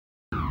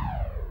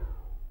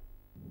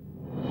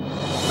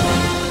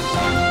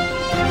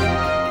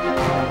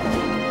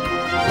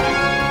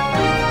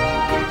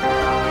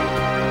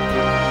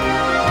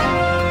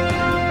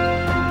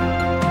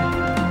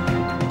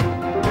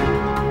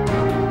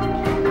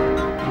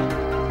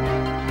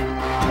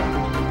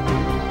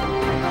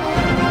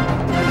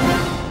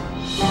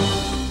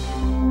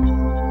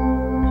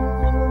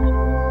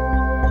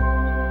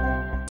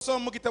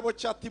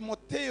cha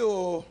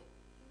Timoteo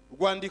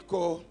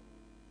rwandiko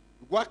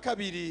rwa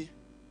kabiri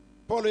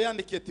Paul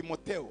yandikiye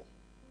Timoteo.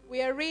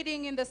 We are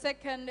reading in the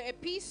second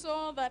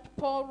epistle that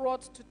Paul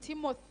wrote to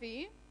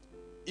Timothy,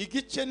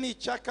 Igice ni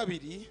cha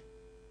kabiri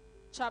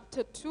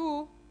chapter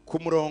 2, ku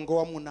murongo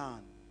wa 8.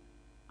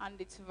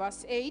 and it's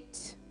verse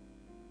 8.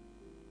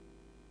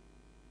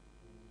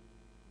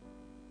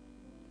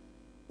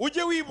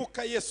 Uje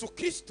wibuka Yesu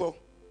Kristo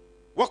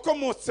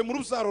wakomotse mu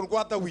ruzaro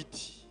rwa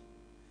Dawidi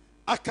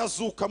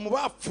akazuka mu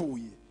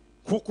bapfuye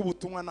kuko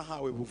ubutumwa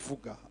nahawe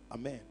buvuga.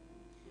 Amen.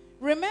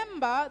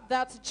 Remember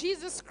that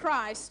Jesus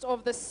Christ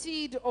of the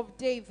seed of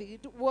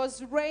David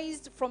was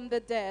raised from the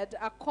dead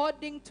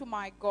according to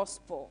my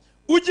gospel.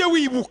 Uje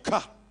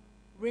wibuka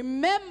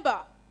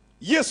Remember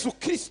Yesu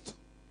Kristo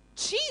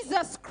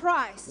Jesus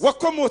Christ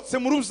wakomotse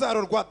mu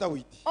ruzaro rwa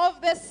Dawidi of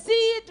the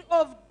seed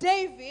of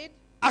David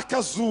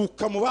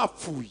akazuka mu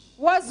bapfuye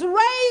was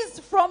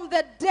raised from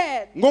the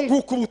dead ngo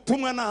nguko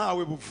ubutumwa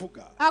nahawe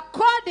buvuga.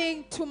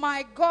 according to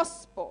my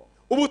gospel.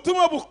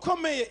 Ubutumwa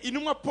bukomeye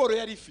intumwa Paul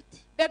yari ifite.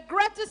 The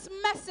greatest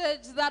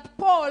message that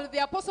Paul, the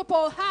Apostle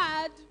Paul,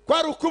 had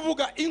Kwari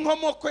ukuvuga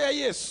inkomoko ya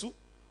Yesu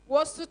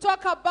was to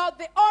talk about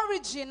the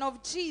origin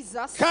of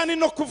Jesus kandi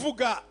no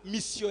kuvuga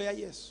misiyo ya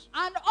Yesu.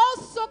 and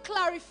also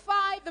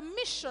clarify the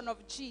mission of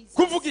Jesus.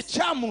 Kuvuga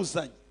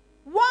icyamuzanye,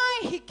 Why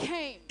he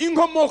came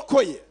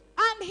inkomoko ye,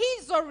 and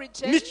his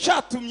origin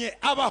n'icyatumye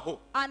abaho,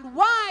 and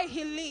why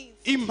he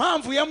lived.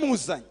 impamvu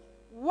yamuzanye,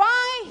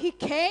 Why he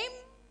came,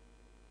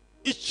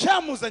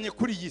 icyamuzanye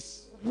kuri iyi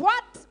si.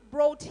 what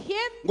brought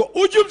him. Ngo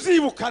ujye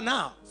ubyibuka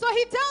nawe. So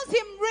he tells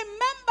him,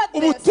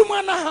 remember this.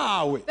 Ubutumwa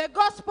nahawe, The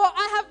gospel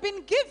I have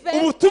been given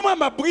ubutumwa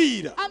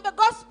mabwira and the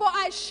gospel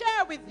I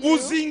share with you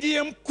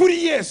buzingiye kuri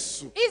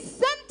Yesu. is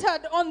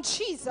centered on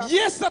Jesus.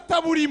 Yesu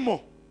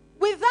ataburimo,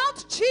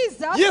 Without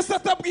Jesus, Yesu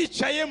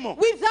atabwicayemo,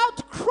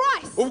 without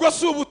Christ, ubwo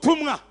si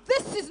ubutumwa.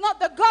 this is not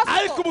the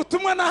Ariko gospel.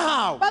 ubutumwa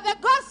nahawe But the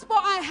gospel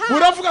I have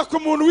buravuga ku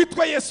muntu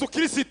witwa Yesu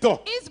Kristo.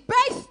 is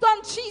based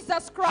on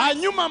Jesus Christ.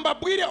 Hanyuma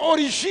mbabwire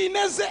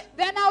origine ze,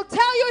 Then I'll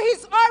tell you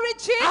his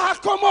origin,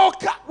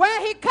 ahakomoka,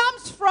 where he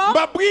comes from,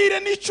 mbabwire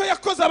n'icyo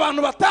yakoze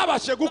abantu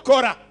batabashe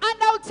gukora.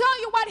 and I'll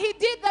tell you what he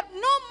did that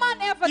no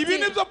man ever Ibi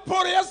did. nibyo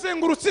Paul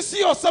yazengurutse isi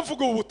yose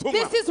avuga ubu butumwa.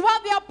 This is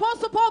what the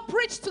Apostle Paul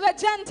preached to the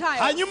Gentiles.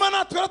 Hanyuma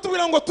natwe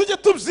aratubwira ngo tujye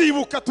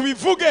tubyibuka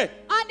tubivuge.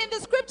 And in the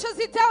scriptures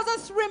he tells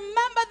us,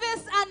 remember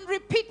this and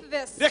repeat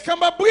this. Reka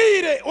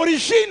mbabwire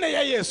origine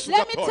ya Yesu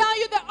Let me gatoya. tell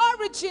you the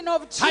origin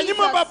of Hanyuma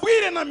Jesus.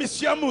 mbabwire na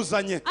misiyo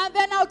yamuzanye. And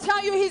then I'll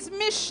tell you his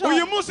mission.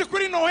 Uyu munsi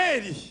kuri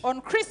Noheli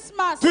On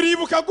Christmas,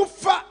 turibuka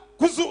gupfa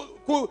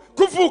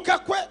kuvuka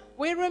kwe,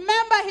 we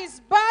remember his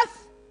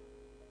birth,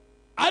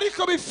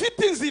 ariko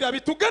bifite inzira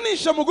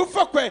bituganisha mu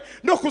gupfa kwe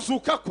no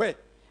kuzuka kwe.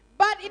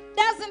 but it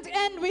doesn't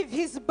end with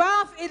his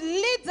birth, it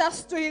leads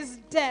us to his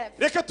death.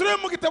 Reka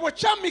turebe mu gitabo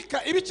cya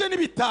Mika ibice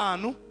ni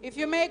 5. If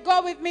you may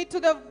go with me to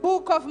the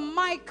book of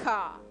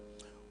Micah.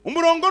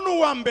 Umurongo ni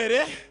uwa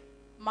mbere.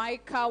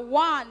 Micah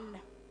 1.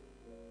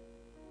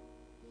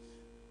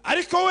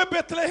 Ariko wowe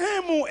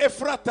Betlehemu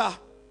Efrata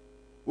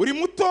uri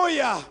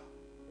mutoya.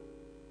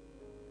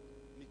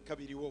 Ni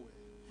kabiri wowe.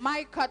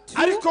 Micah 2.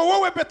 Ariko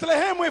wowe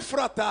Betlehemu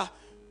Efrata,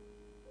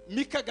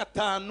 Mika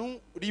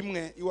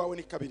 5:1 iwawe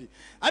ni kabiri.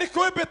 Ariko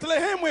wowe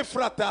Betlehemu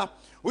Efrata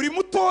uri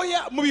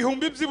mutoya mu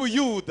bihumbi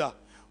by'Ubuyuda,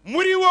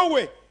 muri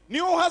wowe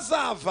niho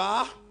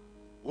hazava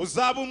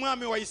uzaba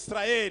umwami wa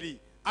Isirayeli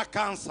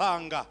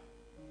akansanga.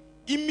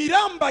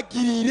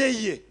 Imirambagirire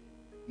ye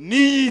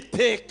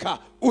niyiteka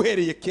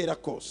uhereye kera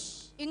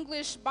kose.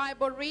 English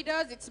Bible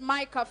readers, it's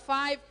Micah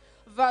 5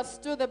 verse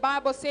 2. The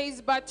Bible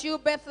says, but you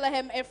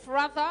Bethlehem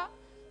Ephrathah,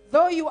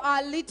 though you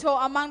are little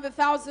among the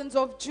thousands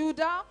of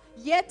Judah,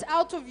 yet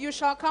out of you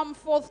shall come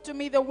forth to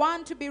me the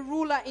one to be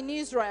ruler in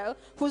Israel,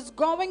 whose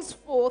goings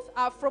forth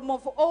are from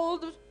of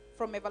old,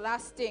 from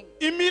everlasting.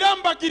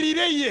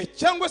 Imirambagirire ye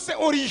cyangwa se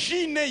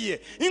origine ye,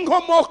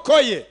 inkomoko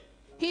ye,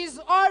 His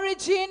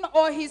origin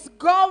or his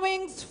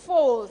goings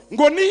forth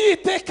ngo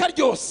niyiteka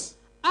ryose.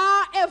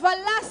 are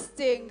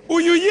everlasting.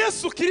 Uyu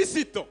Yesu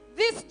Kristo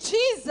This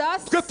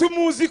Jesus, twe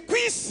tumuzi ku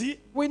isi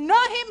we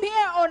know him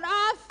here on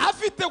earth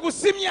afite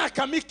gusa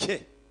imyaka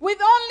mike, with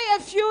only a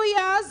few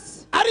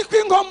years,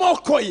 ariko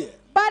inkomoko ye,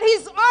 but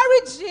his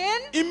origin,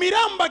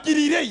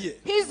 imirambagirire ye,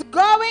 his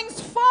goings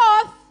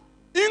forth,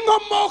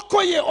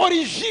 inkomoko ye,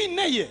 origine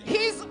ye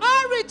his ni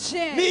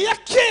origin iya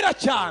kera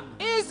cyane,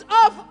 is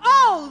of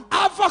old.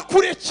 ava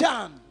kure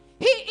cyane.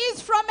 He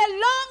is from a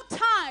long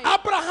time.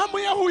 Abrahamu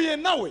yahuye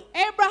nawe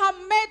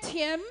Abraham met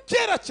him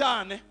kera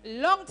cyane,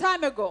 long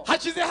time ago,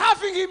 hakize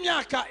hafi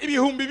nk'imyaka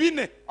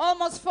 4,000.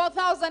 almost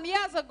 4,000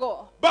 years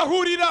ago.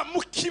 Bahurira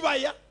mu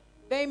kibaya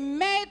They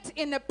met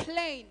in a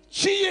plain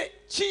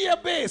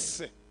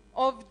cy'Iyebesi,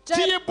 of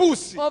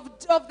cy'Iyebusi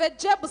the i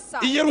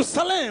Jebusite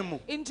Yerusalemu.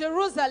 in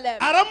Jerusalem.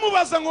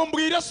 Aramubaza ngo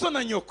mbwira so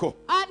na nyoko,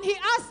 And he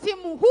asked him,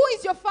 who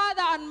is your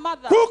father and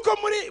mother? kuko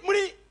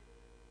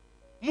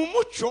mu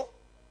muco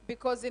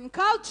Because in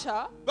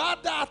culture, ba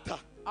data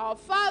Our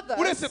fathers,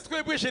 uretse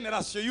twebwe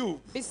generasiyo y'ubu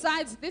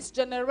besides this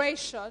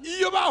generation,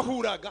 iyo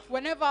bahuraga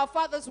whenever our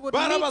fathers would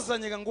meet,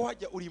 barabazanyaga ngo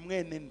hajya uri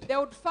mwene nde, they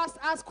would first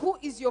ask, who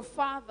is your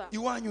father?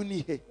 iwanyu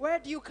ni he, Where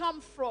do you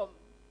come from?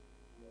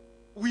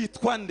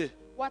 witwa nde,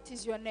 What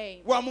is your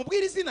name?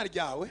 wamubwira izina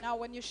ryawe Now,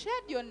 when you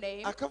shared your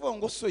name, akavuga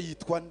ngo so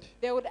yitwa nde,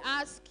 they would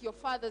ask your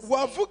father's name.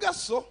 wavuga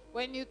so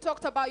When you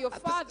talked about your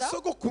father,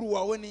 sogokuru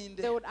wawe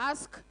ninde, they would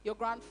ask your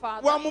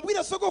grandfather.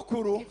 wamubwira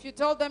sogokuru If you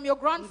told them your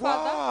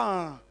grandfather,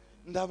 wa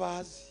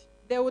ndabazi,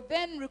 they would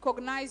then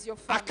recognize your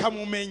family.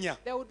 akamumenya.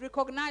 They would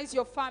recognize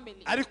your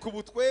family. Ariko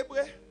ubu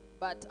twebwe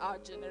But our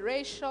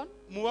generation,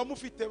 muba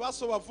mufite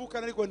baso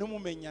bavukana ariko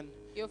ntimumenyane,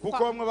 Your kuko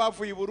bamwe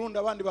bavuye i Burundi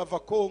abandi bava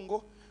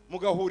Kongo,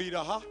 mugahurira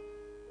aha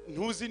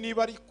ntuzi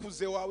niba ari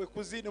kuze wawe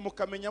kuzine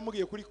mukamenya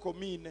mugiye kuri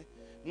komine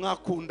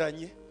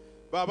mwakundanye,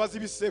 babazi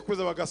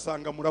ibisekuruza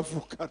bagasanga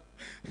muravukana.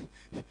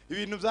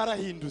 Ibintu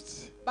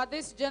byarahindutse. but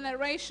this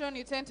generation,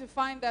 you tend to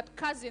find that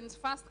cousins,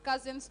 first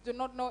cousins, do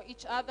not know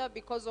each other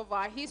because of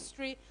our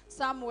history.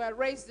 Some were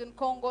raised in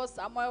Congo,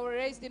 some were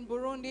raised in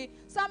Burundi.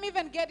 Some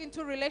even get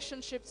into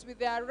relationships with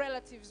their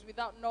relatives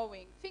without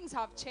knowing. Things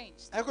have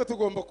changed. Ariko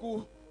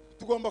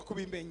tugomba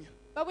kubimenya.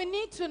 But we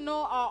need to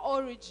know our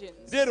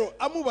origins. Rero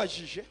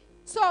amubajije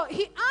So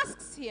he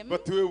asks him,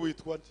 bati we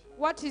witwa nde,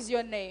 what is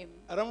your name?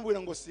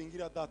 aramubwira ngo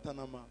singira data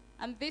na mama,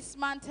 And this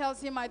man tells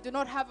him, I do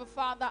not have a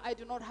father, I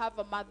do not have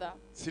a mother,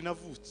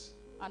 sinavutse,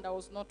 and I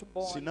was not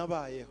born.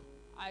 sinabayeho,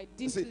 I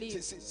didn't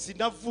live.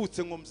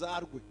 sinavutse ngo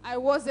mzarwe, I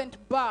wasn't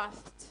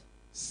birthed.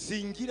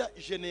 singira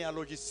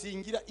genealogy,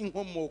 singira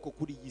inkomoko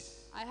kuri iyi si.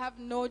 I have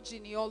no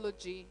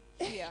genealogy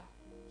here.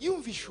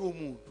 Yumvishe uwo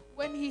muntu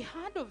When he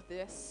heard of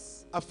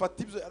this,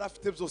 afata ibyo yari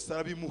afite byose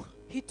arabimuha.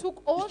 he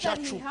took all that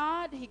he Ichachu.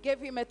 had, he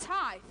gave him a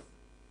tithe.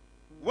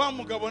 Wa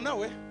mugabo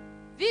nawe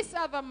This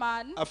other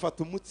man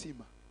afata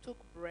umutsima, took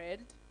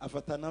bread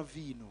afata na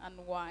vino and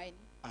wine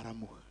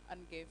aramuha,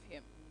 and gave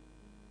him.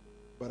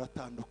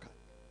 baratandukana.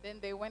 Then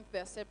they went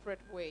their separate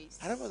ways.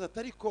 Arabaza ati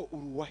ariko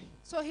uruwahe,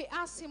 So he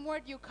asked him, where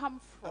do you come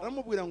from?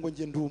 aramubwira ngo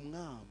nge ndi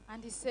umwami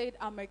And he said,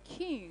 I'm a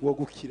king, wo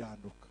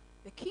gukiranuka,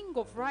 the king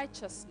of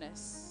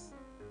righteousness.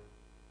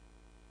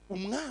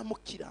 umwami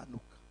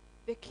ukiranuka,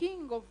 The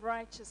king of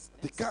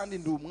righteousness. kandi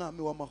ndi umwami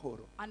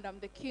w'amahoro. And I'm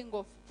the king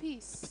of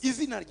peace.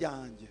 Izina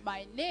ryanjye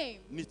My name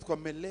nitwa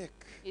Melek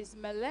is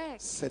Melech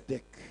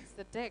Sedek.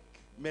 Sedek.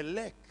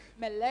 Melek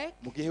Melech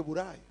mu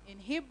giheburayo in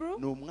Hebrew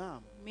ni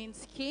umwami,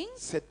 means king.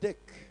 Sedek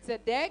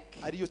Sedek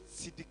ariyo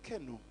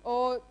tsidikeno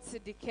or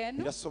Tzidikenu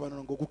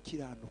birasobanura ngo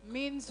gukiranuka,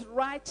 means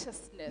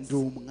righteousness. ndi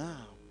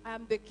umwami I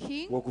am the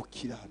king wo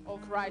gukiranuka.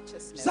 of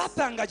righteousness.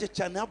 Zatangaje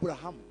cyane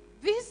Aburahamu,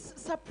 This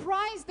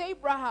surprised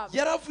Abraham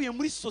yaravuye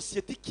muri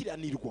sosiyete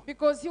ikiranirwa,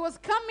 because he was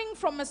coming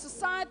from a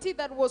society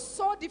that was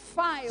so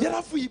defiled.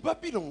 yaravuye i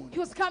Babyloni He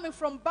was coming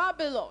from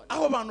Babylon,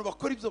 aho abantu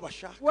bakora ibyo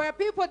bashaka, where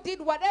people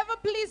did whatever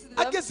pleased them.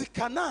 ageze i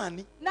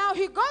Kanani Now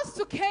he goes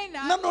to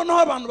Canaan. nanoneho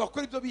abantu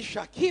bakora ibyo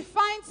bishakiye. He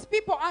finds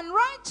people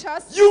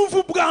unrighteous.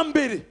 Yumva ubwa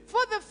mbere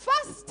For the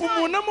first time,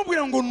 umuntu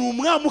amubwira ngo ni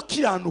umwami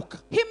ukiranuka,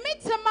 he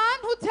meets a man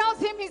who tells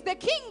him he's the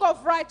king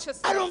of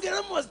righteousness. arongera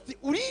aramubaza ati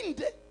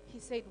urinde, He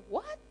said,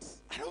 what?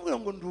 aramubwira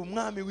ngo ndi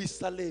umwami w'i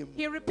Salemu.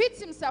 He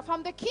repeats himself,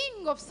 I'm the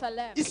king of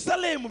Salem. I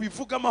Salemu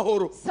bivuga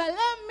amahoro,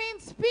 Salem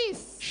means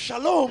peace.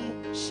 Shalom,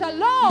 ndi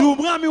Shalom,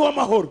 umwami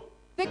w'amahoro.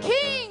 the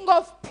king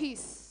of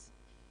peace.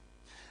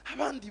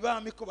 Abandi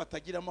bami ko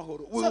batagira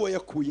amahoro, wowe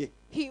yakuye.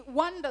 He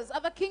wonders,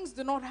 other kings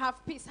do not have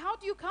peace. How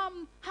do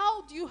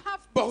you have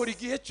Bahora peace?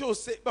 igihe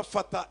cyose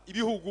bafata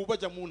ibihugu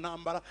bajya mu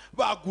ntambara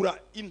bagura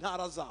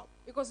intara zabo.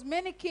 Because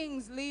many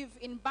kings live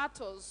in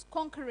battles,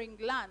 conquering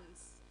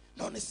lands.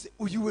 None se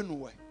uyu we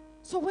nuwe?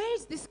 So where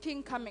is this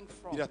king coming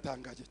from?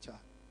 Biratangaje cyane.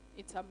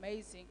 It's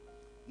amazing.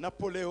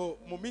 Napoleon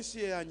mu minsi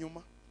ye ya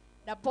nyuma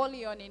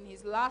Napoleon in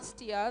his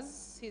last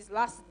years, his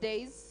last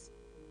days,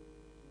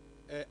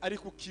 ari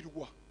ku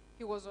kirwa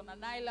he was on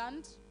an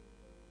island.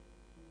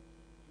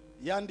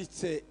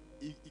 yanditse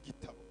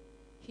igitabo,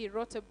 He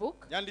wrote a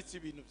book. yanditse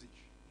ibintu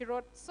byinshi. He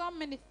wrote so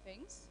many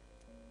things.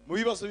 Mu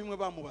bibazo bimwe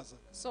bamubaza,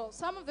 So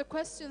some of the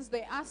questions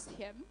they asked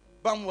him,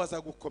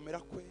 bamubaza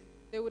gukomera kwe,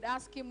 they would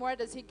ask him, where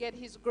does he get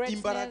his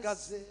imbaraga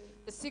greatness, ze,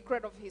 the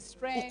secret of his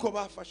strength, uko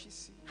bafashe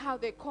isi. how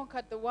they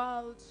conquered the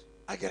world.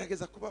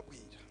 Agerageza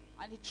kubabwira,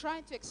 And he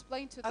tried to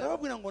explain to them.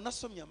 arababwira ngo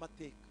nasomye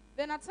amateka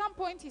Then at some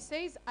point he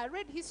says, I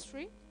read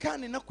history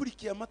kandi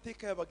nakurikiye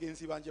amateka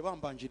y'abagenzi banjye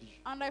bambanjirije.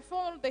 and I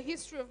followed the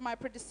history of my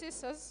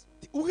predecessors,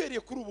 Uhereye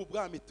kuri ubu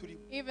bwami turimo,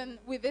 even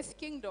with this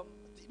kingdom.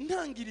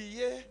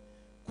 ntangiriye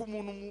ku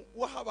muntu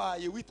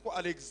wahabaye witwa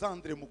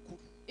Alexandre Mukuru.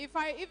 If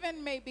I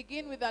even may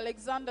begin with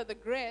Alexander the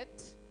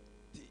Great,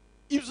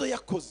 Ibyo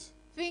yakoze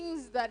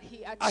things that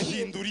he achieved,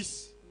 ahindura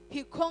isi.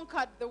 he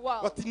conquered the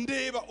world. Bati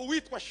ndeba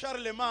uwitwa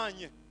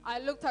Charlemagne, I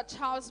looked at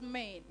Charles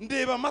Maine.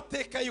 ndeba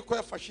amateka y'uko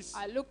yafashe isi.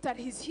 I looked at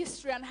his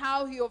history and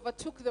how he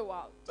overtook the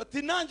world.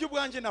 Bati nanjye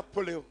ubwanjye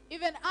Napoleon,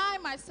 Even I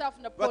myself,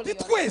 bati Napoleon,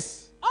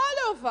 twese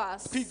all of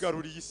us,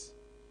 twigaruriye isi,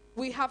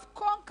 we have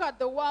conquered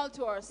the world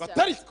to bati ourselves,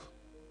 ariko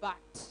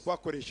but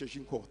twakoresheje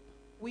inkota.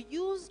 We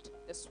used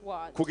the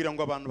sword kugira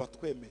ngo abantu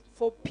batwemere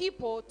for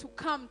people to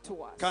come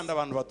to us, kandi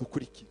abantu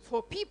badukurikira.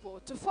 for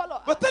people to follow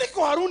us.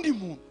 Batariko hari undi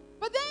muntu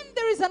But then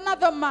there is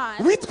another man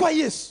witwa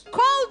Yesu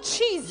called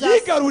Jesus.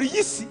 yigaruriye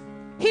isi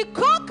He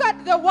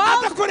conquered the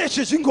world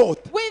adakoresheje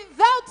ingota,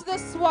 without the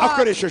sword,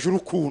 akoresheje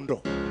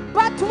urukundo.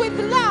 but with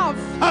love.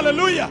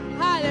 Haleluya.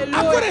 Hallelujah.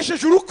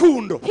 Akoresheje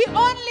urukundo He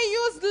only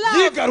used love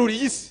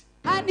yigaruriye isi.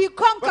 and he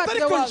conquered the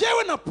Batariko world.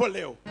 jewe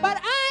Napoleon But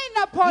I,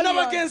 Napoleon,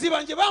 n'abagenzi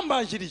banjye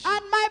bambanjirije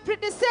and my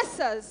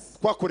predecessors,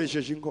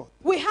 twakoresheje ingota.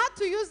 we had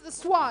to use the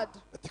sword.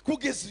 Ati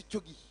kugeza icyo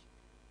gihe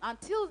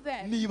Until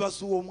then,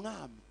 nibaza uwo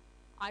mwami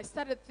I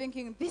started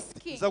thinking, this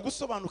king, za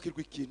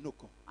gusobanukirwa ikintu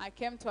ko I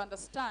came to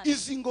understand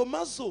izi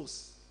ngoma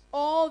zose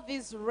all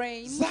these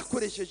reigns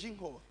zakoresheje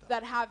inkota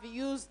that have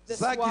used the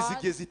zagize sword.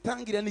 igihe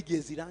zitangira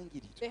n'igihe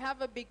zirangirira. They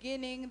have a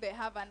beginning, they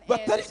have an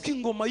Batariko end.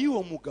 ingoma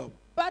y'uwo mugabo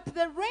But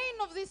the reign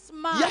of this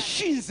man,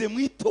 yashinze mu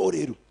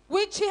itorero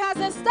which he has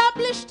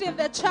established in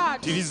the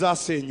church,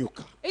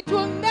 ntirizasenyuka, it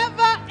will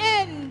never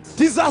end.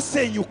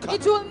 ntizasenyuka,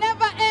 It will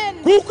never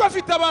end. kuko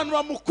afite abantu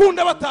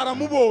bamukunda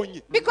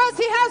bataramubonye. Because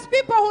he has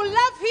people who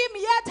love him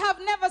yet have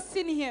never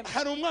seen him.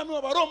 Hari umwami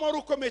w'abaroma wari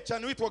ukomeye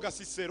cyane witwaga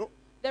Sisero.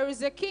 There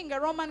is a king, a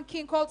Roman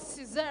king called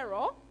Caesar.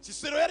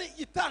 Sisero yari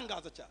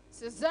itangaza cyane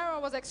Caesar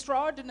was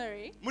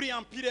extraordinary muri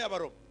empire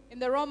y'abaroma, in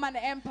the Roman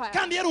Empire,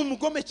 kandi yari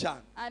umugome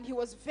cyane. and he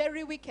was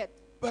very wicked.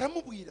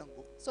 Baramubwira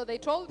ngo So they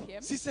told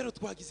him, Sisero,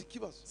 twagize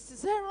ikibazo,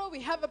 Caesar, we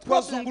have a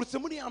problem. twazungurutse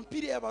muri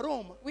empire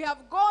y'abaroma We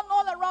have gone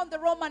all around the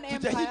Roman tujya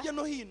Empire. hirya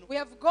no hino, We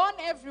have gone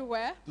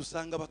everywhere.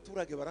 dusanga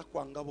abaturage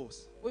barakwanga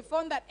bose. We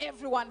found that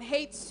everyone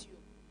hates you.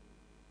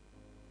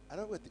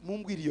 Aravuga ati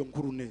mumbwire iyo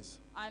nkuru neza,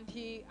 And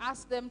he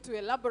asked them to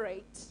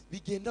elaborate.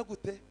 bigenda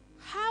gute?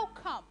 How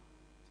come?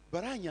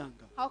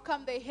 Baranyanga. How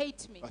come they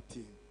hate me?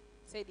 Bati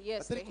Said,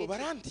 yes, they ariko hate me.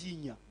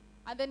 barantinya.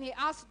 And then he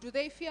asked, do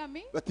they fear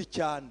me? Bati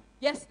cyane.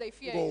 Yes, they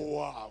fear Ngo you.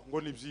 wow,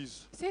 ngo ni byiza.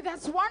 He said,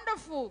 that's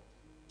wonderful.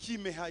 Qui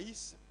me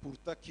haïsse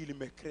pourtant qu'il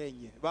me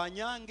craigne.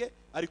 Banyange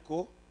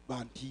ariko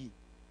bantinya.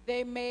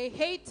 They may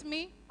hate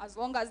me as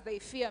long as they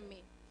fear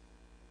me.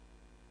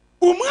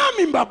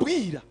 Umwami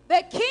mbabwira,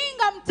 The king,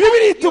 I'm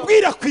Bibiri telling you,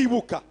 tubwira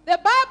kwibuka. the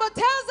Bible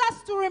tells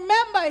us to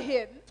remember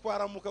him.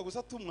 Twaramuka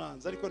gusa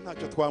tumwanza ariko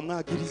ntacyo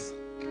twamwagiriza.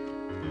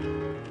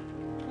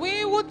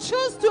 We would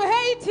choose to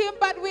hate him,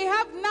 but we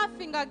have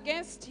nothing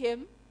against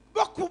him.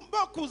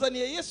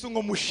 Bakuzaniye Yesu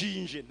ngo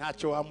mushinje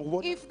ntacyo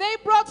wamubona. If they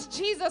brought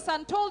Jesus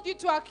and told you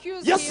to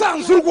accuse him,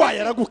 Yasanze urwaye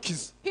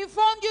aragukiza. he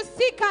found you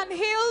sick and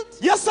healed.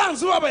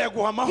 Yasanze ubabaye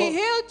aguha He amahoro.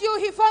 healed you.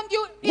 He found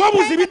you in Wabuze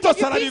pain and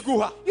ibitotsi gave you peace.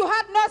 arabiguha. You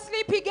had no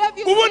sleep. He gave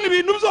you Ubona sleep.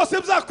 ibintu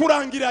byose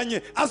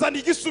byakurangiranye azana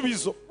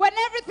igisubizo. When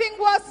everything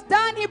was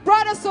done, he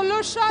brought a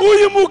solution.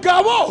 Uyu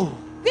mugabo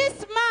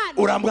This man,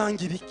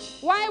 uramwangira iki?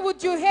 why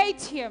would you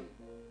hate him?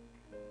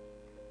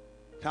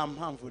 Nta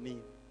mpamvu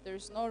n'imwe. There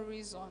is no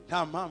reason.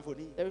 Nta mpamvu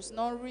n'imwe. There is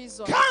no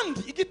reason.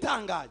 Kandi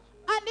igitangaje,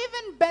 And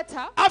even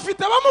better, afite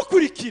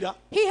abamukurikira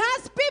he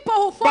has people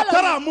who follow him,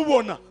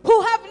 bataramubona,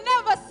 who have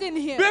never seen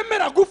him,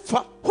 bemera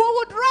gupfa, who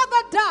would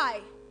rather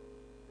die.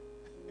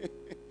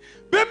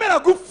 bemera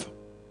gupfa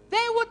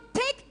They would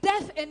take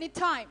death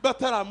anytime,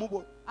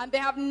 bataramubona. and they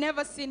have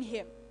never seen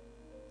him.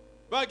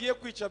 Bagiye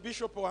kwica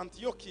Bishop wa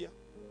Antiokia,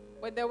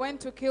 When they went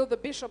to kill the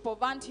bishop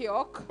of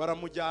Antioch,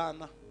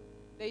 baramujyana,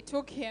 they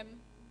took him.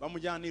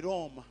 bamujyana i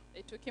Roma.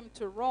 They took him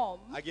to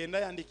Rome. Agenda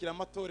yandikira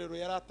amatorero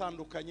yari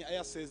atandukanye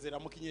ayasezera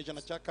mu kinyejana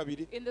cya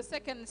kabiri. In the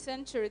 2nd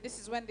century, this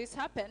is when this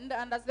happened.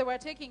 And as they were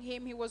taking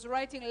him, he was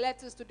writing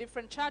letters to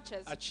different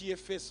churches. Aciye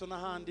Efeso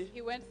n'ahandi,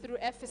 He went through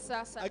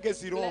Ephesus and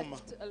Ageze i Roma.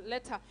 left a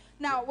letter.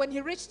 Now, when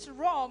he reached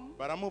Rome,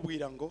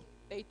 baramubwira ngo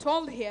they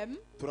told him,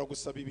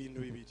 turagusaba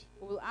ibintu bibiri.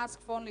 we will ask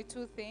for only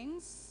 2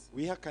 things.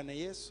 Wihakane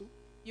Yesu,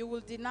 You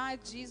will deny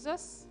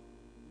Jesus,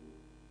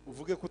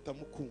 uvuge ko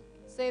utamukunda.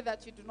 say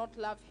that you do not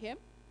love him,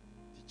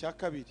 Icya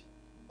kabiri,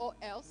 or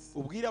else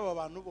ubwire aba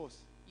bantu bose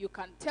you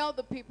can tell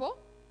the people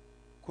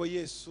ko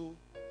Yesu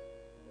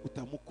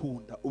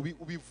utamukunda.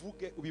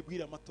 Ubivuge,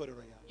 ubibwire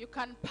amatorero yawe. you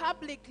can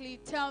publicly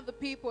tell the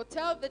people,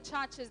 tell the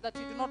churches that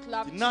you do not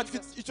love Natwe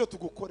Jesus. icyo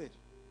tugukorera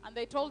And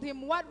they told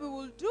him, what we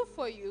will do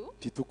for you,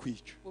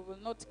 titukwica. we will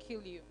not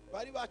kill you.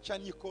 Bari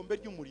bacanye ikombe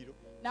ry'umuriro.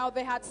 Now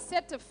they had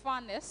set a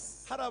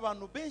furnace, Hari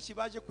abantu benshi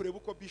baje kureba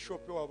uko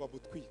bishop wabo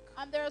babutwika.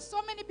 and there are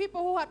so many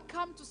people who had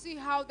come to see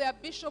how their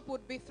bishop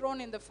would be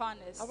thrown in the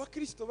furnace.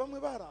 Abakristo bamwe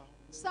bari aho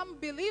Some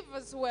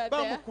believers were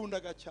there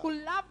bamukundaga who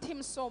cyane, loved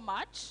him so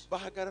much.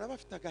 bahagarara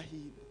bafite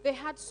agahinda, They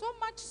had so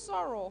much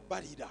sorrow.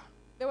 barira.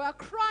 They were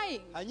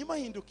crying. Hanyuma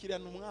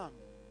ahindukirana umwami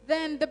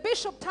Then the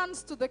bishop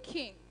turns to the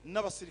king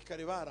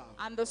n'abasirikare bari aho,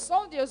 and the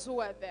soldiers who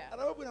were there.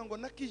 arababwira ngo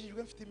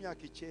nakijijwe mfite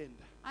imyaka 9,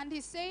 And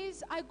he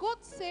says, I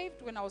got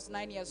saved when I was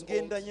 9 years old.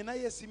 ngendanye na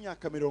Yesu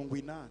imyaka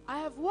 80, I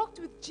have walked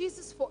with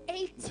Jesus for 8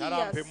 years.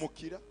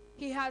 ntarampemukira,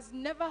 He has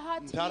never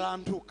hurt me.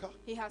 ntarantuka,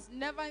 He has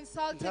never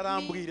insulted me.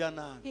 ntarambwira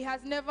nabi. He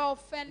has never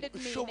offended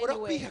me in Ushobora any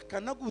way.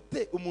 kwihakana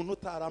gute umuntu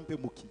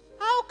utarampemukiye?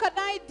 How can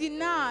I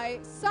deny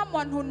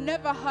someone who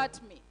never hurt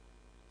me?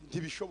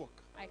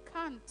 Ntibishoboka. I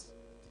can't.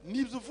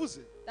 Nibyo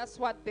uvuze, That's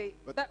what they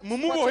but that's what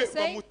mumubohe they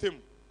say. bamutemu.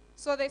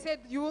 So they said,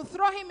 you will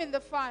throw him in the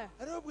fire.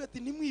 arababwira ati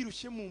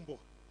ntimwirushye mu mboha.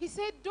 He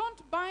said,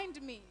 don't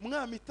bind me.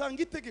 Mwami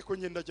tanga itegeko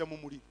ngenda ajya mu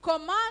muriro.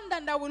 Command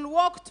and I will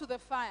walk to the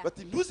fire.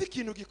 Bati ntuzi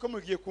ikintu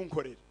gikomeye ugiye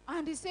kunkorera.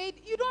 And he said,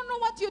 you don't know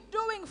what you're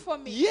doing for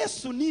me.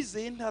 Yesu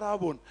nizeye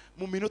ntarabona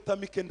mu minota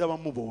mike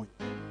ndabamubonye.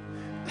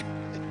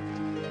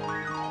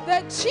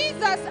 The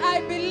Jesus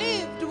I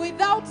believed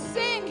without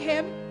seeing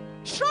him,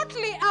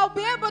 shortly I'll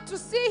be able to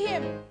see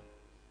him.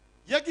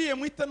 Yagiye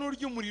mu itanura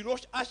ry'umuriro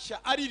asha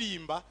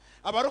aririmba,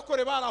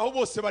 abarokore bari aho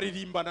bose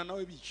baririmbana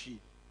nawe bishimye.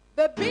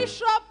 The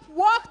bishop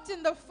walked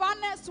in the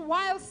furnace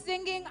while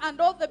singing, and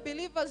all the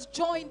believers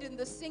joined in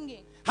the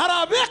singing. Hari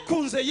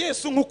abakunze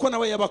Yesu nk'uko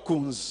nawe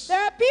yabakunze.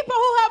 There are people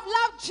who have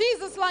loved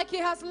Jesus like he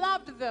has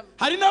loved them.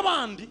 Hari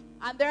n'abandi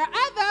And there are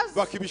others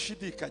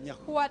bakibishidikanyaho.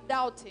 who are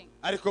doubting.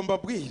 Ariko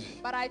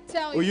mbabwire, But I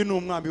tell uyu you, ni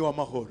umwami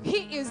w'amahoro.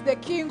 he is the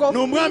king of Ni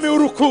umwami peace.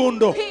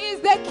 w'urukundo. He is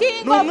the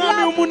king Ni of umwami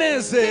love. He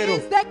w'umunezero.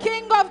 is the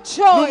king of Ni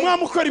joy.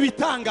 umwami ukora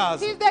ibitangaza.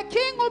 He is the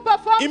king who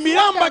performs wonders.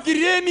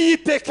 Imirambagirire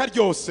n'iyiteka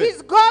ryose.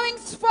 His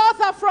goings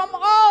forth from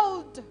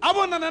old.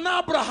 Abonana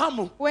na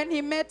Aburahamu When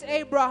he met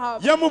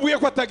Abraham, yamubwiye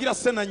ko atagira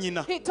se na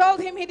nyina. he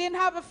told him he didn't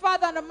have a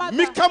father and a mother.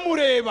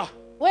 Mikamureba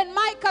When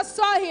Micah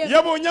saw him,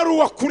 yabonye ari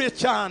uwa kure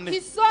cyane. he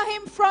saw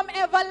him from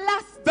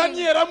everlasting.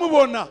 Daniel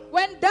amubona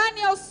When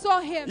Daniel saw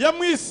him,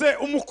 yamwise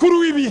umukuru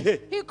w'ibihe.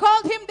 he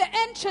called him the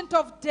Ancient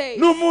of Days.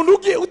 Ni umuntu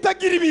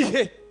utagira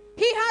ibihe.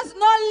 He has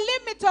no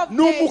limit of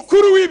Ni days.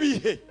 umukuru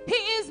w'ibihe. He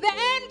is the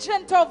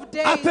Ancient of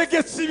Days.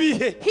 Ategetse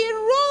ibihe. He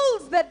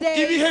rules the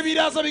days. Ibihe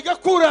biraza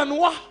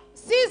bigakuranwa.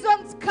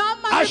 Seasons come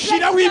and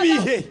Ashiraho replace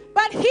each ibihe. other,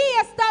 but he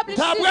established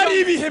Ntabwo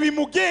ari seasons. ibihe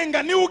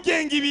bimugenga, niwe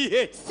ugenga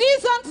ibihe.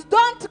 Seasons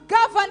don't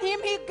govern him,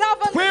 he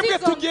governs Twebwe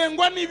seasons.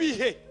 tugengwa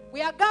n'ibihe.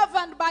 We are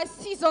governed by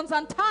seasons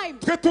and time.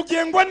 Twe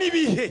tugengwa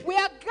n'ibihe. We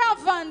are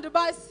governed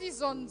by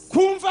seasons. Ku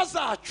mva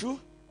zacu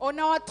On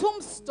our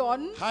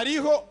tombstone,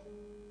 hariho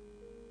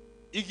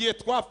igihe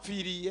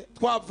twapfiriye,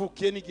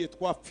 twavukiye n'igihe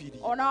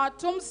twapfiriye. on our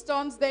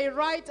tombstones, they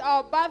write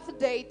our birth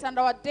date and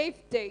our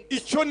death date.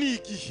 Icyo ni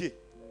igihe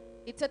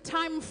It's a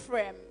time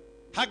frame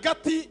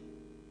hagati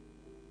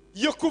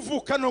yo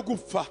kuvuka no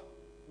gupfa.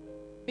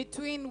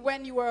 between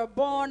when you were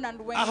born and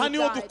when Aha you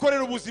niho died.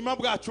 dukorera ubuzima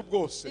bwacu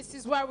bwose. This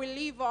is where we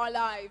live our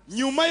lives.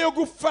 Nyuma yo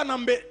gupfa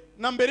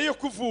na mbere yo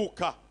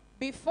kuvuka,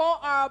 Before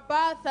our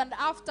birth and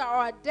after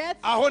our death,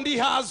 aho ndi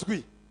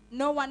hazwi.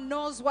 no one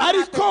knows what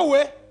Ariko happened.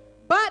 we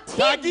But him,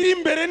 ntagira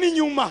imbere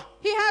n'inyuma.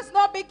 he has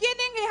no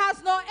beginning, he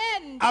has no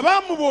end.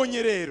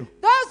 Abamubonye rero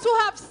Those who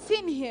have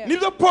seen him.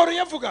 nibyo Paul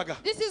yavugaga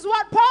This is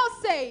what Paul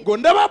said. ngo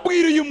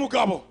ndababwira uyu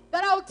mugabo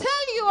That I'll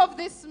tell you of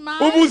this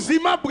man,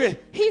 ubuzima bwe,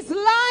 his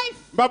life,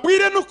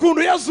 mbabwire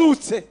n'ukuntu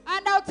yazutse.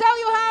 and I'll tell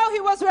you how he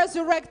was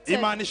resurrected.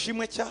 Imana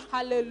ishimwe cyane.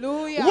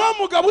 Hallelujah. Wa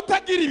mugabo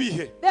utagira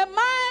ibihe The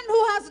man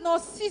who has no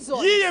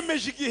seasons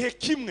yiyemeje igihe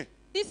kimwe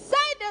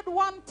decided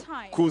one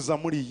time kuza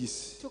muri iyi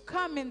si, to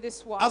come in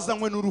this world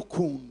azanywe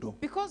n'urukundo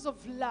because of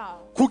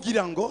love.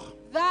 kugira ngo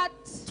That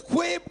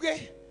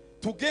twebwe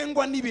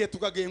tugengwa n'ibihe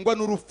tukagengwa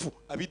n'urupfu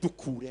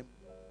abidukuremo.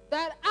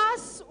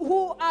 us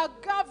who are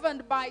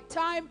governed by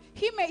time,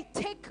 he may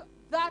take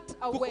that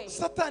away. Kuko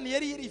Satani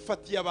yari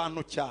yarifatiye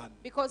abantu cyane.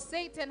 Because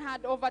Satan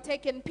had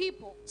overtaken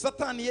people.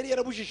 Satani yari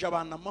yarabujije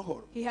abantu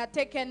amahoro. He had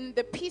taken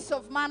the peace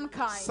of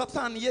mankind.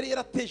 Satani yari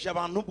yarateje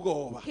abantu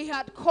ubwoba. He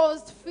had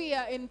caused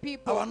fear in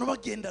people. Abantu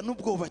bagenda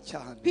n'ubwoba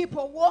cyane.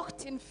 People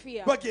walked in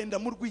fear. Bagenda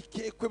mu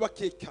rwikekwe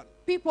bakekana.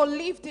 People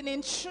lived in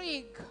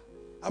intrigue.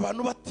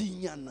 Abantu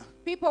batinyana.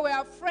 People were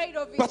afraid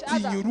of each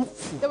Batinya other.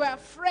 urupfu. They were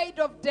afraid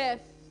of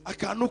death.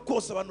 Akantu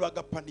kose abantu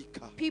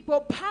bagapanika.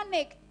 People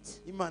panicked.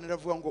 Imana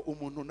iravuga ngo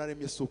umuntu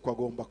naremye si uko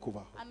agomba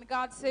kubaho. And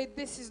God said,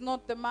 this is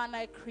not the man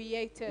I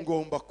created.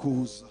 Ngomba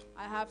kuza.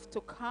 I have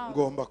to come.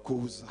 Ngomba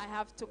kuza. I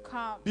have to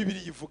come. Bibiri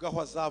ivuga aho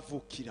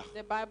azavukira.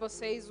 The Bible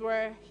says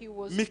where he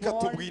was Mika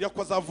born. tubwira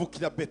ko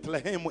azavukira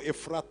Bethlehem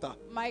Efrata.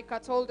 Micah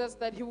told us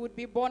that he would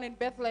be born in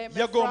Bethlehem.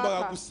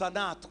 Yagombaga Ephrathah. gusa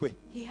natwe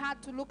He had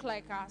to look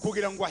like us,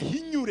 kugira ngo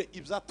ahinyure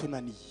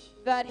ibyatunaniye.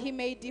 that he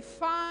may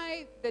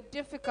defy the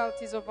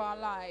difficulties of our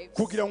lives,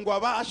 Kugira ngo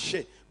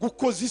abashe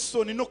gukoza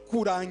isoni no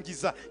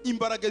kurangiza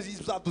imbaraga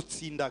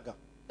z'izadutsindaga.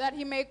 that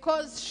he may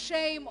cause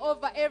shame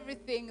over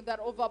everything that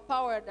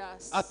overpowered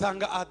us.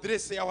 Atanga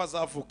adresse y'aho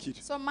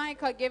azavukira. So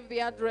Micah gave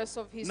the address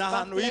of his Ni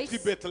ahantu hitwa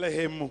birthplace.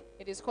 Bethlehem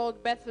It is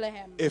called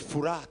Bethlehem,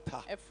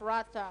 Efurata.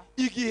 Ephrathah.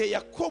 Igihe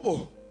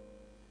Yakobo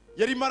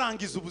yarimo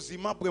arangiza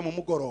ubuzima bwe mu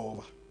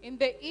mugoroba, In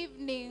the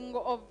evening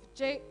of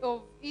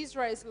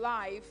Israel's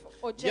life,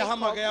 or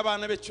yahamagaye Jacob,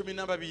 abana be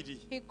 12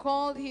 he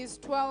called his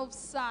 12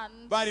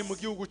 sons. bari mu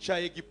gihugu cya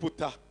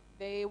Egiputa.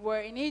 They were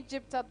in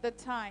Egypt at the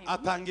time.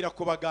 Atangira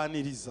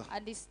kubaganiriza.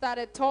 And he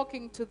started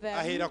talking to them.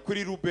 Ahera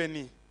kuri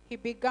Rubeni, He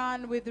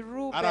began with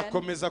Reuben,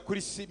 arakomeza kuri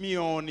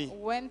Simiyoni,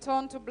 went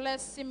on to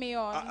bless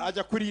Simeon,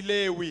 ajya kuri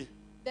Lewi,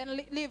 then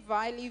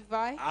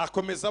Levi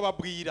arakomeza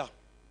ababwira.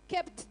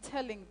 kept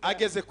telling them.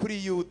 Ageze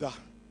kuri Yuda,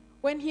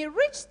 When he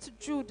reached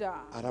Judah,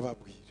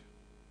 arababwira.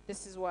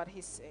 this is what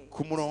he said.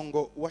 Ku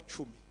murongo wa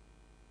 10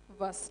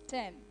 Verse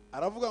 10.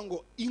 aravuga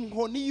ngo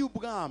inkoni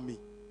y'ubwami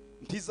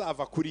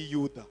ntizava kuri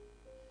Yuda,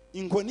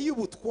 inkoni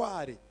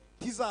y'ubutware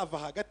ntizava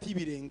hagati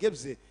y'ibirenge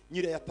bye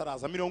nyirayo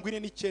ataraza.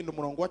 49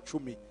 umurongo wa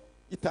 10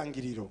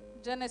 itangiriro.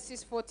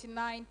 Genesis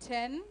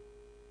 49:10.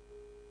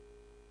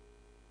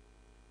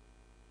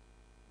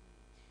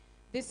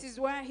 This is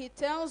where he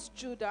tells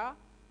Judah,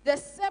 the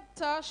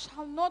scepter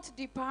shall not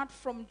depart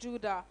from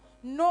Judah,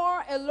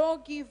 nor a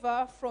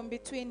lawgiver from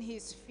between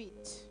his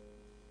feet.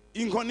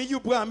 Inkoni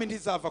y'ubwami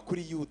ntizava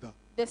kuri Yuda.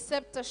 The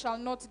scepter shall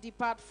not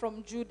depart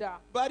from Judah.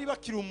 Bari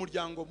bakiri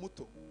umuryango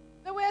muto.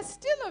 They were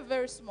still a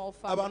very small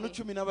Abantu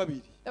family.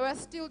 12. There were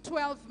still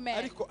 12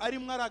 men. Ariko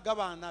arimwe araga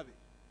abana be.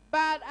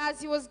 But as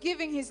he was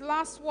giving his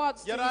last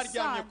words to his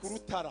Yararyamye ku sons,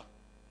 rutara.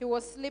 he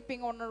was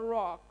sleeping on a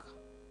rock.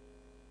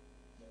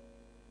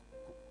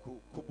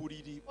 Ku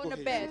buriri bwo On a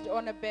hejuru. bed,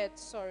 on a bed,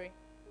 sorry.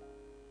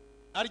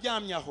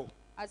 Aryamye aho.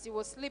 As he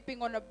was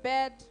sleeping on a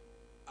bed,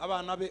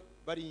 Abana be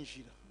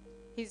barinjira.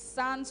 his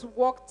sons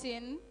walked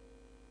in.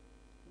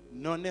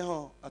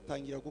 Noneho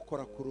atangira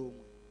gukora kuri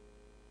umwe.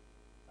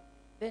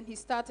 Then he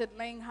started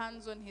laying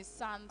hands on his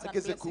sons and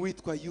Ageze ku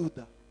blessing. witwa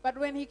Yuda. But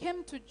when he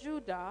came to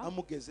Judah,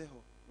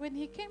 Amugezeho. when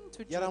he came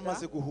to Yari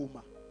amaze Judah,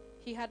 guhuma.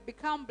 he had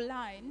become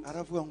blind.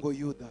 Aravuga ngo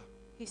Yuda,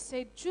 He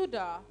said,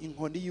 Judah,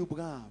 inkoni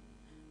y'ubwami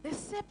the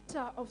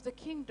scepter of the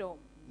kingdom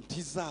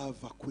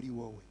ntizava kuri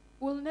wowe.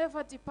 will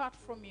never depart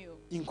from you.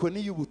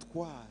 Inkoni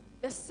y'ubutware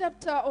The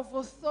scepter of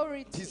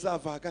authority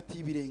ntizava hagati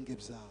y'ibirenge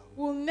byawe.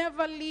 will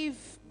never leave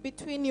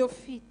between your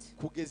feet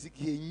Kugeza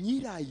igihe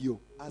nyirayo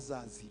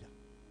azazira.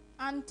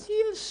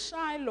 until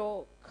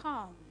Shiloh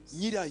comes.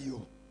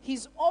 Nyirayo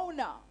His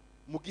owner.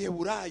 mu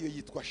Giheburayo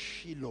yitwa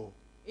Shilo.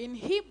 In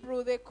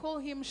Hebrew, they call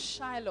him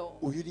Shiloh.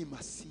 Uyu ni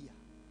Masiya.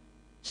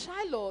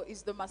 Shiloh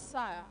is the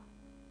Messiah.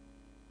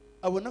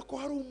 Abona ko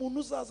hari umuntu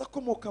uzaza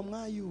akomoka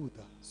mwa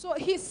Yuda. So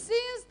he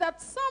sees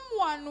that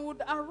someone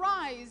would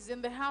arise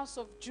in the house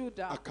of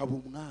Judah Akaba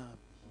umwami.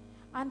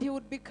 and he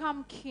would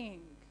become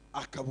king.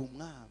 Akaba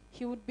umwami.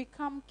 He would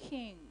become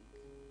king.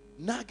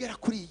 Nagera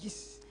kuri iyi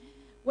si.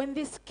 When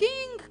this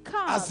king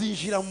comes,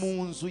 Azinjira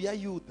mu nzu ya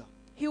Yuda.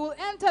 he will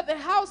enter the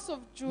house of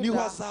Niho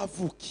Judah.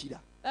 azavukira.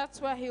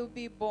 That's where he'll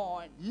be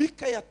born.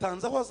 Mika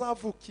yatanze aho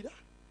azavukira.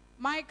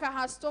 Micah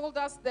has told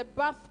us the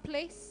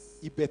birthplace,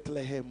 I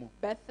Betlehemu.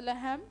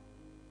 Bethlehem.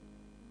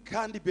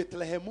 Kandi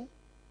Betlehemu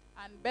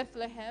And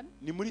Bethlehem.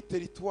 ni muri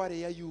teritware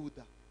ya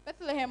Yuda.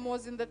 Bethlehem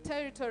was in the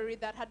territory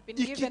that had been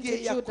Iki given to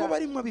gihe Yakobo Judah.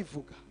 arimo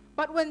abivuga.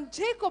 But when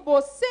Jacob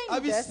was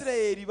saying this,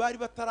 Abisirayeli bari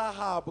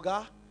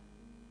batarahabwa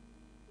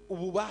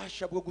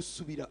ububasha bwo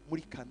gusubira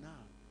muri Kanani.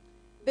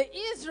 the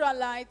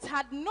Israelites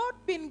had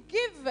not been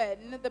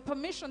given the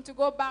permission to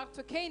go back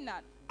to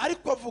Canaan.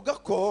 Ariko avuga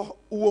ko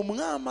uwo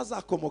mwami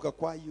azakomoka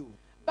kwa Yuda.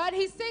 But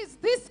he says,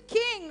 this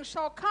king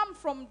shall come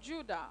from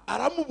Judah.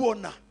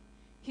 Aramubona.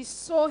 He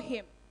saw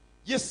him.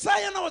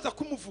 Yesaya nawe aza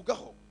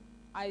kumuvugaho.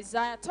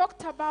 Isaiah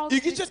talked about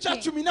Igice this cya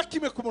king.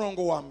 11 ku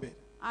murongo wa mbere.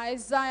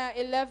 Isaiah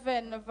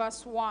 11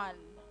 verse 1.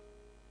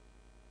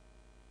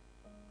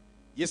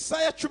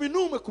 Yesaya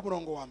 11 ku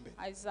murongo wa mbere.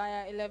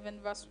 Isaiah 11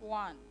 verse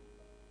 1.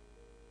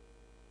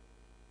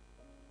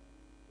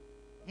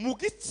 Mu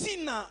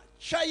gitsina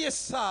cya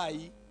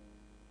Yesayi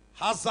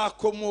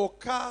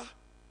hazakomoka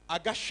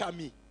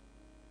agashami.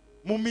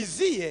 Mu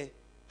mizi ye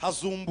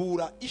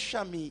hazumbura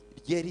ishami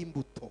ryera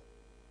imbuto.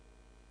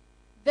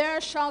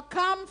 There shall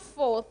come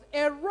forth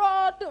a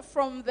rod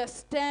from the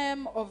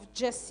stem of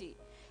Jesse,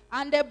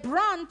 and a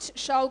branch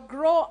shall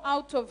grow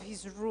out of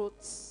his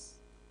roots.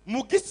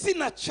 Mu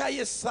gitsina cya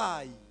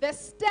Yesayi The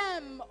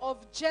stem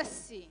of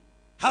Jesse,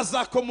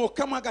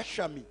 hazakomokamo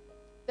agashami.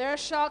 there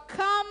shall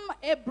come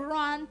a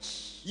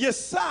branch.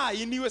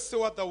 Yesayi niwe se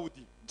wa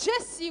Dawudi.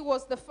 Jesse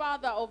was the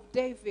father of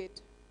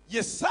David.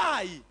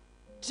 Yesayi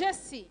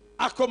Jesse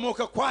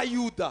akomoka kwa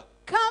Yuda.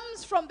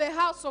 comes from the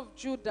house of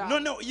Judah.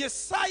 None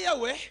Yesaya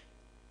we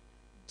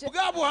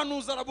bwa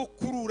buhanuzi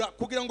arabukurura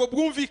kugira ngo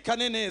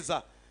bwumvikane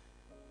neza.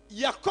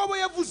 Yakobo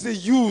yavuze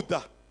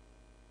Yuda,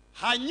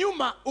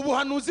 hanyuma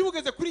ubuhanuzi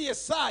bugeze kuri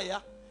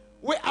Yesaya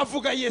we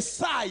avuga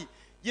Yesayi.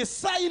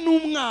 Yesayi ni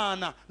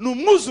umwana, ni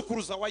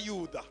umwuzukuruza wa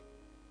Yuda.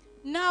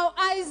 Now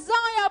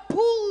Isaiah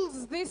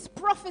pulls this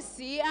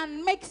prophecy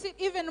and makes it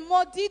even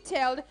more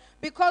detailed,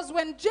 because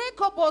when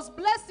Jacob was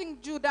blessing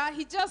Judah,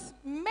 he just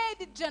made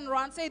it general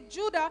and said,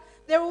 Judah,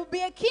 there will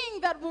be a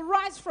king that will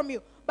rise from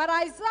you. But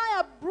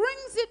Isaiah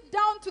brings it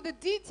down to the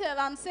detail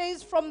and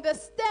says, from the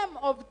stem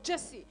of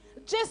Jesse.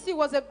 Jesse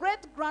was a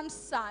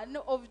great-grandson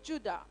of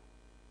Judah.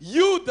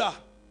 Yuda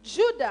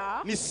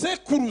Judah ni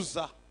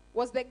sekuruza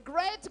was the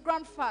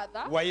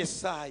great-grandfather wa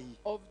Yesayi.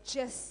 of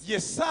Jesse.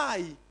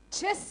 Yesayi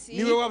Jesse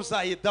niwe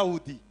wabyaye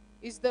Dawudi.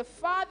 is the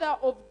father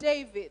of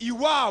David.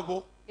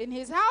 Iwabo In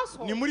his ni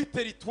household, muri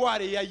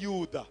teritware ya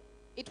Yuda.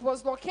 it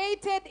was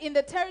located in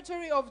the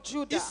territory of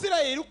Judah.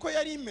 Isirayeli uko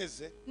yari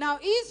imeze, Now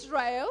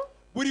Israel,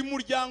 buri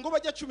muryango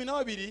bajya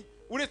 12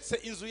 uretse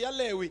inzu ya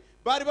Lewi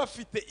bari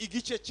bafite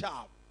igice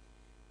cyabo.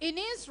 in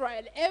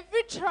Israel,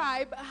 every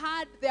tribe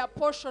had their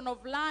portion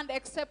of land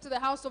except the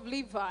house of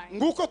Levi.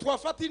 Nguko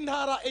twafata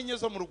intara enye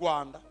zo mu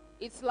Rwanda.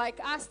 It's like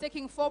us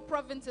taking 4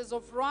 provinces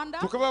of Rwanda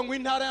Tukavuga ngo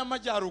intara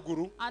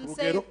y'amajyaruguru and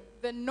say urugero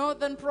The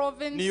northern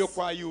province, niyo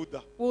kwa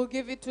Yuda. we'll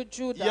give it to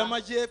Judah.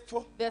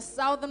 Iy'amajyepfo The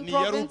southern ni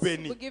iya province,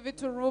 Rubeni. we'll give it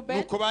to Reuben.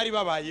 nuko bari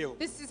babayeho.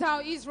 This is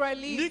how Israel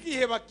lived.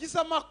 N'igihe bagize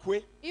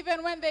amakwe,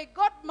 Even when they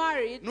got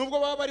married, nubwo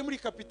baba bari muri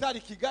kapitali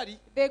Kigali,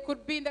 they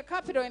could be in the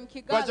capital in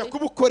bajya Kigali,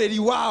 kubukorera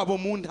iwabo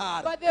mu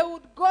ntara. but they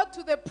would go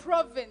to the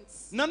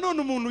province. Nanone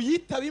umuntu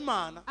yitaba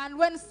Imana, And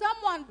when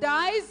someone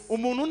dies,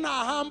 umuntu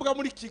ntahambwa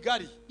muri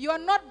Kigali. you are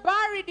not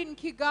buried in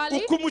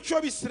Kigali. Uko umuco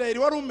w'Abisirayeli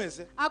wari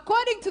umeze,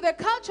 According to the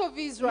culture of nubwo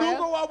Israel,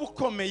 waba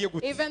ukomeye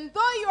gute, even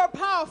though you are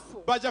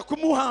powerful, bajya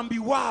kumuhamba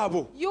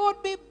iwabo you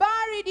would be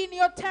buried in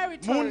your mu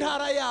territory,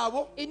 ntara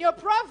yabo, in your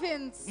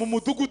province, mu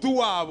mudugudu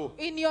wabo,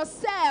 in your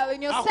cell,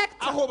 in your sector,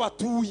 aho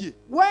batuye.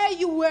 where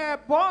you were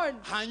born.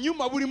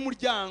 Hanyuma buri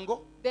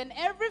muryango Then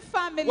every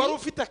family, wari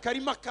ufite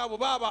akarima kabo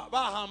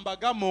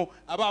bahambagamo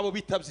ababo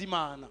bitabye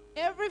Imana.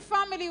 every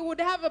family would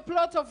have a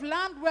plot of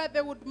land where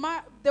they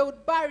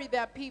would bury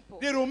their people.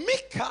 Rero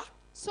Mika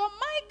So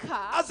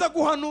Micah aza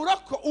guhanura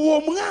ko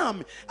uwo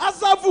mwami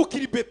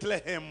azavukira I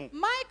Betelehemu,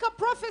 Micah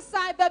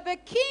prophesied that the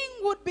king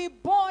would be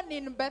born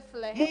in mu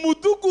Bethlehem,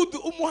 mudugudu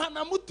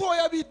umuhana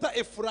mutoya bita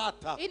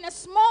Efurata. in a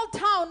small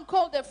town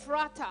called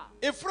Ephrata.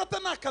 Efurata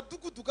ni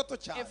akadugudu gato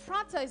cyane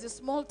Ephrata is a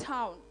small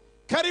town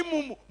kari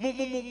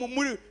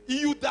muri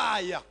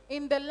Yudaya.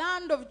 in the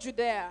land of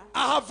Judea.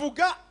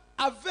 Ahavuga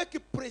avec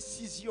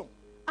précision.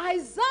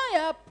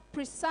 Isaiah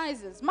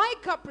precises,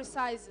 Micah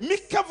precises.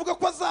 Mika avuga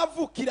ko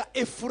azavukira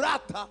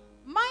Efurata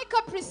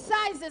Micah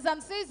precises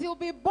and says he'll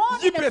be born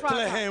y'i in Ephrata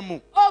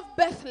Betelehemu. of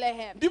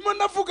Bethlehem. Ndimo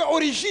ndavuga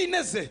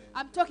origine ze.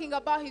 I'm talking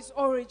about his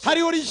origin.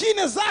 Hari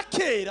origine za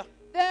kera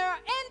There are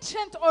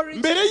ancient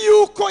origins. mbere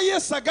yuko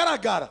Yesu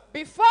agaragara.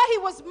 Before he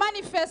was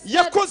manifested,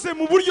 Yakoze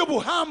mu buryo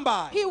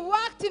buhambaye. he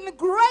worked in Nta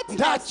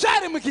greatness.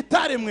 cyaremwe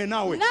kitaremwe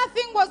nawe.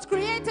 Nothing was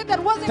created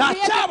that wasn't Nta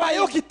created by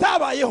cyabayeho him.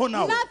 kitabayeho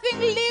nawe. Nothing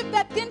lived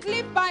that didn't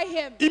live by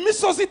him.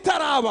 Imisozi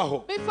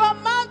itarabaho, Before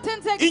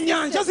mountains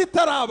inyanja existed,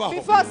 zitarabaho,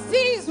 before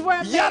seas were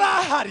yari made,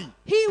 ahari.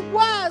 he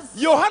was.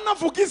 Yohana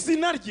avuga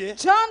izina rye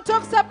John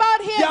talks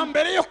about rya him.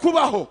 mbere yo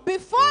kubaho,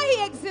 Before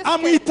he existed,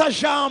 amwita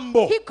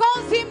Jambo. he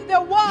calls him the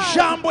Word.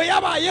 Jambo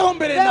yabayeho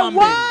mbere The na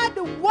mbere.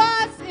 Word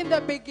was in the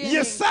beginning.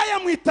 Yesaya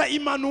amwita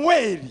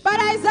Imanueli, But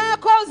Isaiah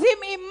calls him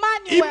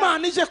Emmanuel,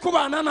 Imana ije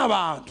kubana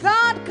n'abantu.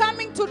 God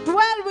coming to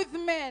dwell with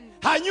men.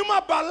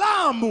 Hanyuma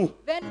Balamu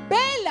Then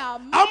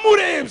Balaam,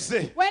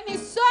 amurebye when he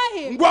saw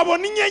him, ngo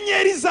abone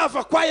inyenyeri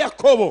zava kwa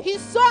Yakobo. he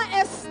saw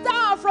a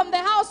star from the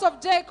house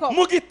of Jacob.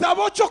 Mu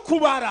gitabo cyo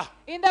kubara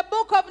In the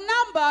book of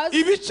Numbers,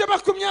 ibice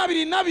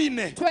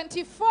 24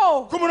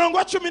 24, ku murongo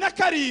wa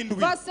 17,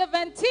 verse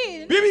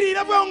 17, Bibiri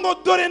iravuga ngo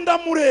dore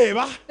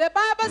ndamureba the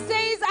Bible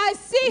says, I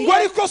see ngo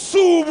him, ariko si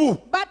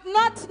ubu, but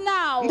not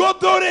now. ngo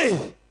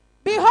dore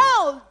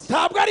Behold,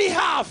 ntabwo ari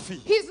hafi,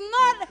 he's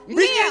not ngo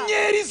near.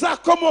 inyenyeri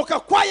zakomoka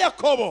kwa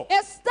Yakobo,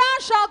 A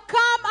star shall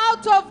come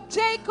out of ngo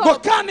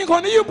Jacob, kandi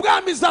inkoni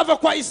y'ubwami izava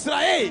kwa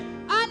Isirayeli,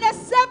 and a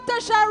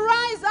scepter shall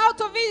rise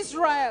out of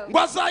Israel. ngo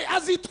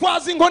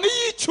azitwaza inkoni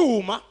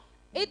y'icyuma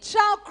It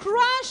shall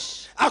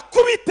crush,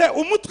 akubite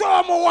umutwe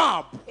wa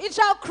Mowabu, it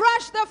shall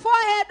crush the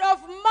forehead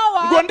of ngo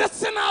Moab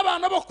ndetse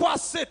n'abana bo kwa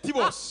Seti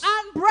bose.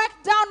 and break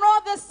down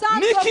all the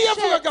sons of Niki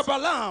yavugaga Shet.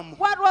 Balamu?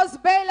 What was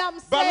Balaam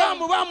saying?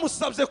 Balamu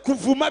bamusabye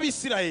kuvuma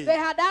Abisirayeli They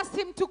had asked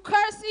him to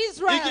curse igihe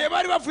Israel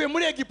bari bavuye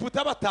muri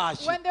Egiputa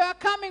batashye. when they were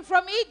coming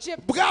from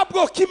Egypt. Bwa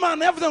bwoko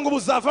Imana yavuze ngo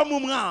buzavamo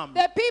umwami.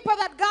 The people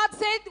that God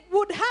said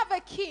would have a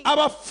king.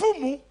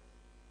 Abapfumu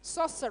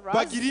Sorcerers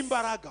bagira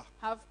imbaraga.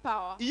 have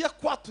power. Iyo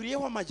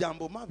akwaturiyeho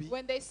amajambo mabi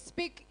When they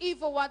speak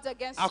evil words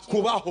against you,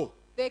 akubaho.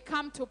 they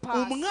come to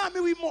pass. Umwami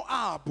w'i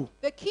Moabu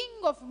The king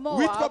of witwa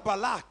Moab,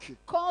 Balaki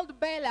called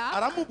Balak,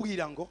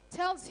 aramubwira ngo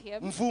tells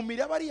him,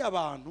 mvumira bariya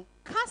bantu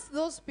curse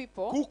those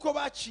people kuko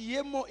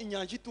baciyemo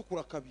inyanja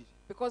itukura kabiri,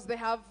 because they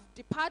have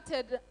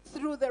departed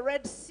through the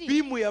Red Sea.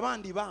 bimuye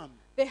abandi bami,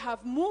 They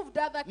have moved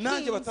other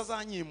nanjye kings.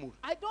 batazanyimura.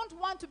 I don't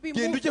want to be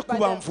Genda ujye moved by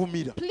them.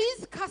 kubamvumira.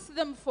 Please curse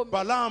them for me.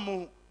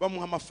 Balamu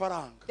bamuha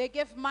amafaranga, They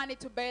gave money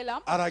to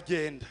Balaam.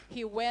 aragenda.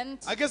 He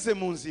went. Ageze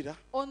mu nzira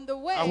On the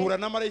way, ahura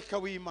na marayika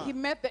he w'Imana.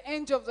 met the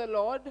angel of the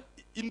Lord,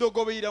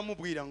 Indogobe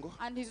iramubwira ngo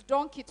and his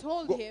donkey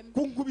told ngo him,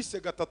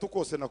 kunkubise gatatu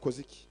kose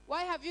nakoze iki?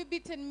 why have you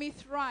beaten me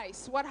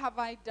thrice? What have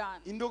I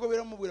done? Indogobe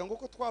iramubwira ngo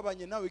ko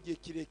twabanye nawe igihe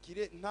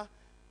kirekire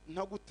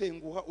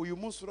ntagutenguha, uyu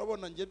munsi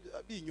urabona nge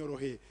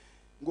binyoroheye,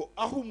 ngo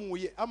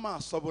ahumuye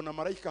amaso abona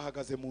marayika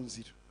ahagaze mu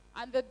nzira.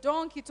 And the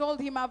donkey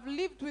told him, I've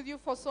lived with you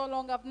for so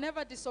long, I've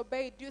never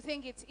disobeyed. Do you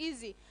think it's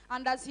easy?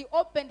 And as he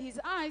opened his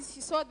eyes, he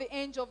saw the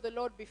angel of the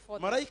Lord before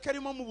them. Marayika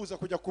arimo amubuza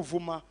kujya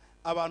kuvuma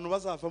abantu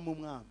bazava mu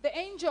mwami, The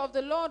angel of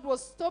the Lord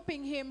was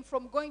stopping him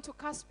from going to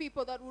curse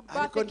people that would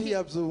ariko buffet him,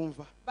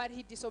 ntiyabyumva but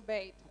he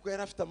disobeyed kuko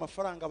yari afite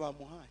amafaranga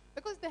bamuhaye.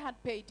 because they had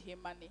paid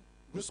him money.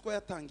 Ruswa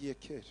yatangiye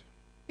kera,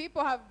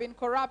 People have been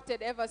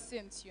corrupted ever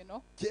since, you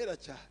know. kera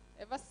cyane.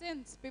 Ever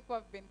since, people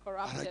have been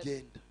corrupted.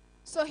 Aragenda,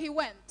 So he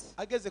went.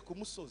 ageze ku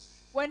musozi,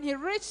 When he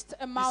reached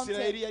a mountain,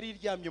 Isirayeli yari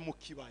iryamye mu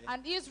kibaya,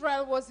 and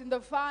Israel was in the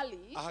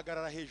valley,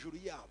 ahagarara hejuru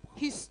yabo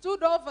he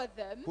stood over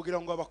them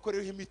kugira ngo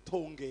abakorereho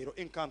imitongero,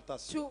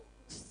 incantation. to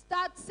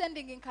start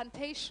sending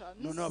incantations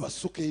noneho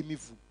abasukeho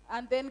imivu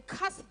and then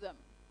curse them.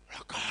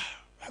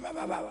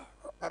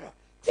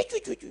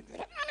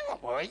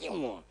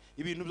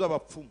 ibintu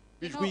by'abapfumu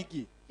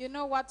bijwigi. You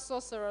know what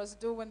sorcerers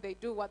do when they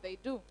do what they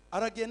do?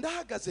 aragenda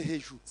ahagaze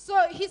hejuru So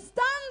he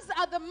stands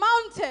at the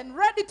mountain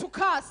ready to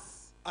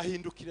curse.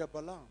 ahindukira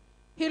Balamu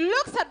He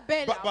looks at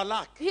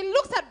Balak. He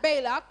looks at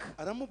Balak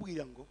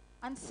aramubwira ngo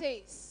and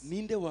says,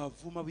 ninde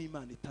wavuma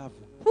b'Imana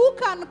itavuma? who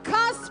can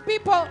curse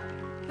people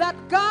that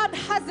God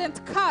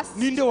hasn't cursed?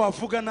 ninde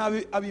wavuga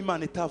nabi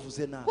ab'Imana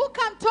itavuze nabi? Who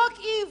can talk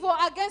evil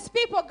against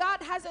people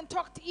God hasn't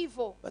talked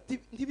evil? bati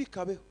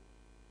ntibikabeho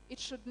It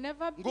should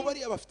never be. ngo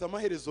bariya bafite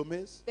amaherezo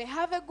meza They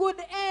have a good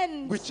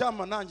end. ngo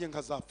icyama nanjye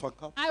nkazapfa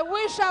nkabo. I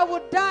wish I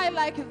would die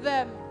like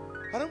them.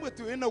 haramwe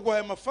tuwe naguhaye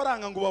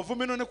amafaranga ngo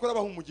bavume none ko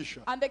urabaha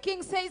umugisha. And the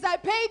king says, I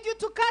paid you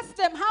to curse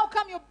them. How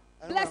come you're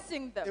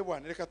blessing them?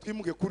 Ewana reka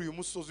twimuge kuri uyu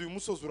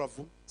musozi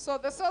uravuma. So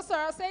the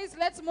sorcerer says,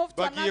 let's move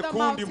to bagiye another kundi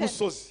mountain.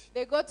 musozi.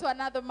 They go to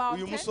another uyu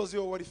mountain. musozi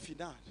wo wari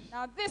finale.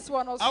 Now this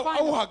one was final.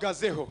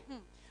 awuhagazeho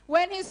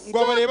When he ngo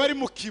abareba saw ari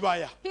mu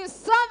kibaya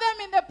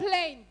them in the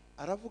plain,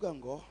 aravuga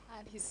ngo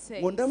and he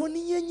said ngo ndabona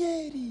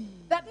inyenyeri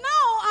that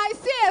now I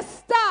see a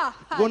star.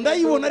 ngo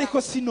ndayibona Hallelujah.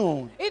 ariko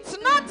sinone It's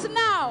not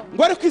now,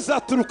 ngo ariko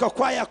izaturuka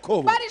kwa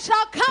Yakobo but it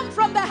shall come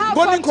from the house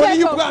ngo of n'inkoni Jacob.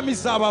 y'ubwami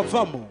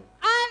izabavamo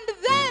And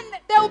then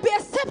there will be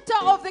a scepter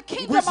of the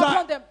kingdom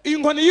upon them.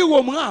 inkoni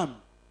y'uwo mwami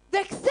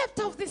The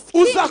scepter of this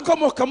king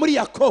uzakomoka muri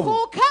who Yakobo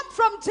will come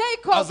from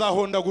Jacob.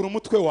 azahondagura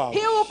umutwe wawe.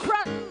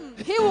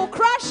 He will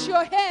crush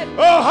your head.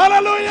 Oh,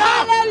 hallelujah!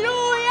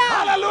 Hallelujah!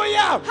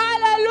 Hallelujah!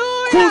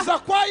 Hallelujah! kuza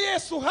kwa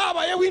Yesu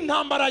habayeho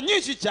intambara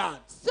nyinshi cyane,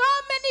 So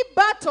many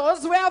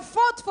battles were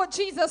fought for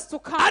Jesus to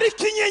come.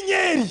 ariko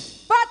inyenyeri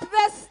But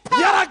the star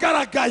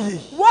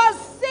yaragaragaye, was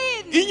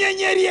seen.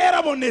 inyenyeri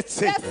yarabonetse,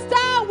 The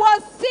star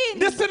was seen.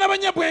 ndetse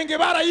n'abanyabwenge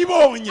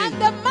barayibonye.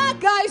 And the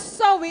Magi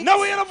saw it.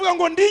 nawe yaravuga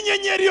ngo ndi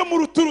inyenyeri yo mu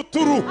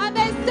ruturuturu. And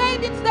they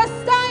said it's the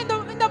star in the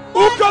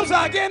uko morning.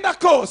 byagenda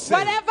kose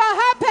Whatever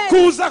happens,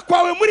 kuza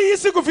kwawe muri iyi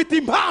si gufite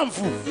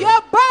impamvu.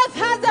 your birth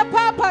has a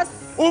purpose.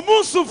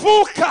 umunsi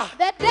uvuka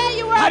The day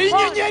you were hari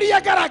born, inyenyeri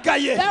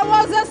yagaragaye there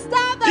was a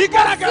star that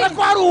igaragara was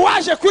ko hari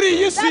uwaje kuri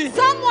iyi seen. si. That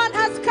someone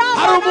has come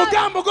hari on earth.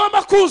 umugambi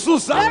ugomba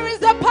kuzuza There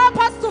is a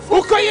purpose to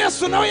uko fulfill.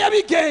 Yesu nawe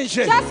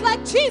yabigenje. Just like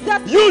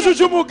Jesus did.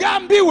 yujuje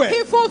umugambi we,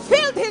 He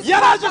fulfilled his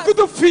yaraje purpose.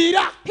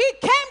 kudupfira, He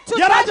came to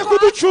yaraje die for us.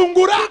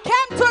 kuducungura, He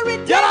came to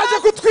redeem yaraje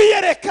us.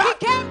 kutwiyereka He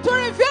came to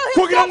reveal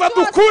kugira ngo himself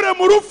to us, adukure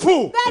mu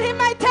rupfu. that he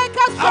might take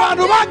us from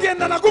abantu death.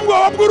 bagendanaga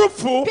ubwoba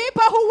bw'urupfu,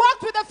 People who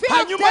walked with the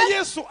fear of hanyuma death,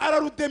 Yesu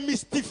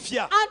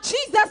ararudemystifia, and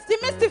Jesus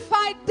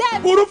demystified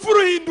death. urupfu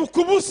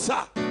ruhinduka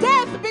ubusa.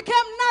 Death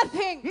became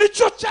nothing.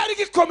 nicyo cyari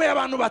gikomeye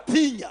abantu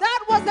batinya,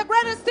 That was the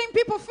greatest thing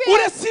people feared.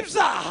 uretse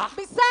ibyaha.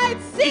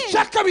 Besides sin,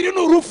 icya kabiri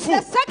ni urupfu.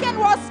 the second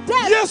was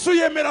death. Yesu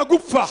yemera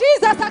gupfa,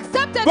 Jesus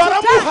accepted to die,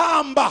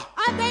 baramuhamba,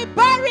 and they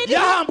buried him,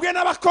 yahambwe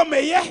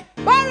n'abakomeye,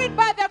 buried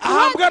by the great,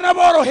 ahambwa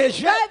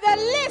n'aboroheje, by the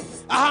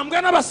least,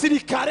 ahambwa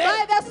n'abasirikare,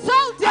 by the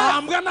soldiers,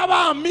 ahambwa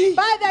n'abami,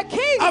 by the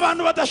kings.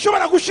 abantu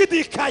badashobora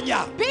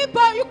gushidikanya.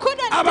 People you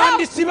couldn't doubt.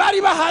 abanditsi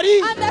bari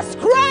bahari, And the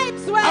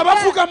scribes were there.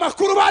 abavuga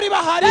amakuru bari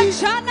bahari,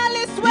 The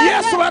journalists were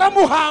Yesu there.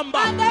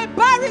 baramuhamba. And they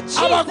buried Jesus.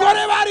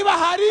 abagore bari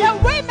bahari, The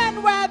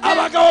women were there.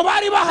 abagabo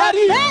bari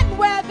bahari, The men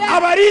were there.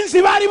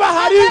 abarinzi bari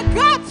bahari. And the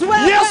gods were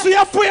Yesu there.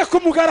 yapfuye ku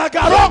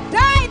mugaragaro, He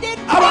died in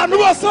abantu public.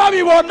 bose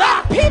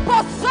babibona,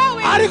 People saw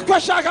it. ariko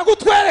ashaka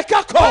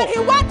kutwereka ko But he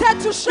wanted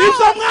to show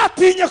ibyo us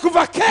mwatinye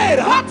kuva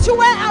kera what you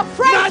were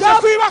afraid naje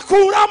of.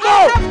 kubibakuramo.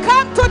 I have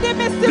come to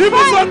demystify.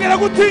 ntimuzongera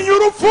gutinya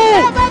urupfu,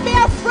 Never be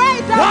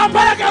afraid nta of.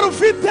 mbaraga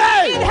rufite.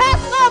 It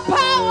has no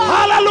power.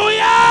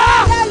 haleluya!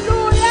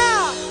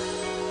 Hallelujah.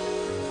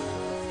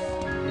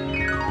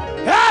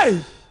 Hey!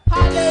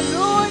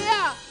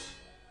 Hallelujah.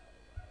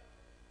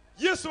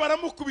 Yesu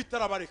baramukubita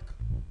arabareka.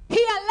 He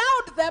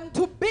allowed them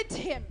to beat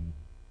him.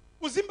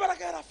 uzi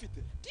imbaraga yari afite?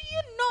 Do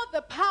you know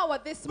the power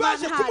this man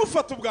baje had?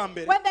 kumufata ubwa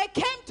mbere, When they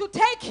came to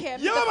take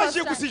him, the yababaje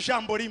first gusa time,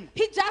 ijambo rimwe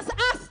he just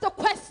asked the ngo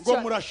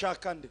question.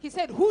 murashaka nde? He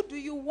said, who do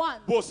you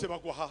want? bose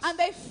bagwa hasi, And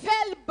they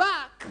fell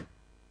back.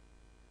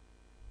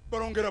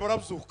 barongera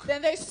barabyuka.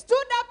 Then they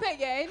stood up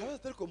again.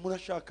 Arabaza ariko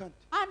murashaka nde?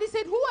 And he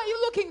said, who are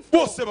you looking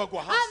for? bose bagwa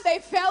And hasi. they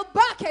fell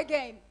back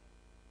again.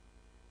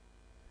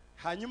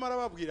 hanyuma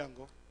arababwira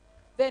ngo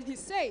Then he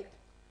said,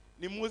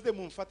 nimuze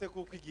mumfate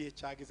kuko igihe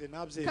cyageze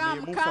ntabyemeye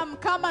come,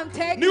 mumfate. come and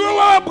take me. niwe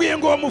wababwiye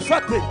ngo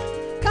bamufate.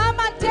 Come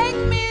and take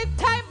me.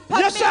 Time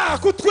permits. yashaka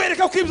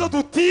kutwereka ko ibyo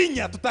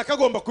dutinya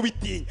tutakagomba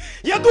kubitinya.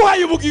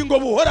 yaduhaye ubugingo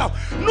buhoraho,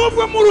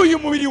 nubwo muri uyu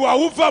mubiri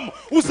wawe uvamo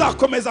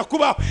uzakomeza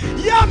kubaho.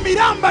 ya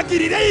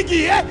mirambagirire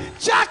y'igihe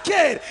cya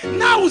kera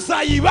nawe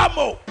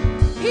uzayibamo.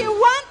 He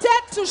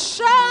wanted to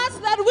show us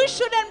that we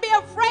shouldn't be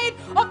afraid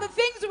of the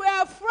things we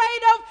are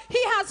afraid of. He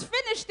has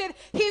finished it.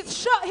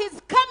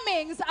 His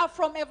comings are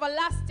from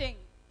everlasting.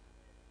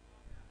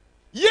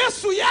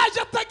 Yesu yaje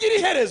atagira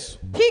iherezo,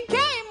 He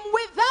came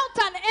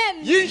without an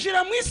end.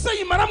 yinjira mu isi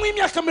ayimaramo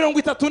imyaka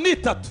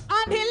 33.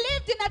 And he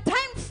lived in a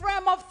time frame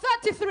lifetime of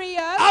 33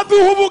 years,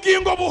 aduha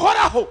ubugingo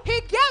buhoraho.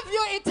 he gave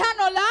you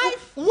eternal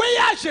life. We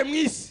yaje mu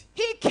isi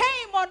He came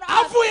on earth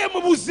avuye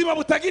mu buzima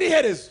butagira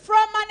iherezo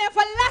from an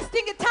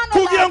everlasting eternal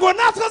kugira life, ngo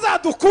natwe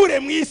azadukure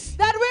mu isi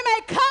that we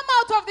may come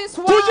out of this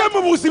tuje world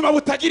mu buzima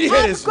butagira and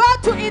iherezo. go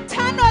to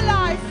eternal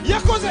life.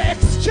 Yakoze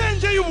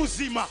exchange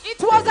y'ubuzima,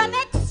 It was an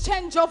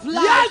exchange of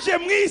life. yaje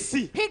mu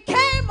isi He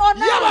came on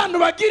earth y'abantu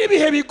bagira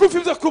ibihe bigufi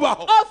byo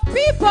kubaho of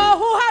people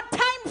who had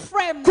time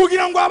frames,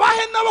 kugira ngo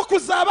abahe nabo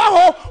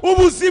kuzabaho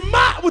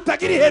ubuzima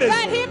butagira iherezo.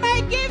 that he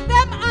may give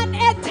them an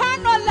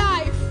eternal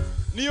life.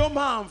 Niyo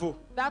mpamvu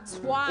That's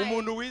why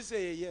umuntu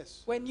wizeye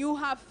Yesu when you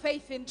have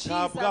faith in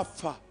ntabwo Jesus,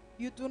 apfa,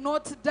 you do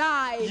not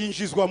die.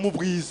 yinjizwa mu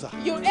bwiza,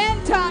 You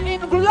enter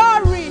in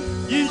glory.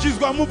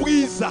 yinjizwa mu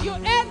bwiza. You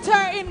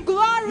enter in Ni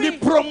glory.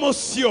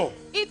 promotion,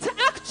 It's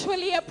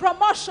actually a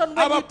promotion when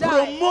aba you die.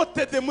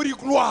 promoted muri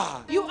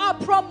gloire. You are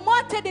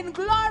promoted in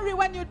glory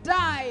when you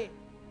die.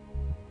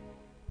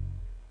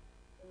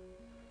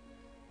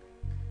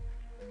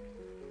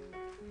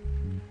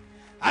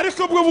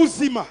 Ariko ubwo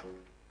buzima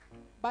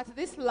But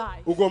this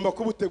life ugomba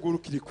kubutegura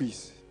ukiri ku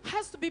isi,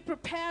 has to be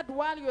prepared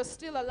while you're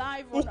still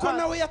alive on uko earth.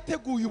 nawe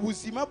yateguye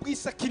ubuzima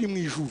bw'isi akiri mu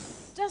ijuru,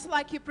 Just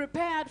like he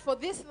prepared for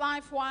this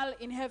life while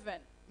in heaven.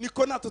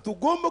 niko natwe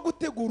tugomba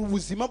gutegura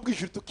ubuzima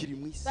bw'ijuru tukiri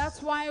mu isi.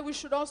 That's why we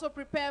should also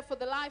prepare for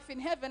the life in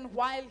heaven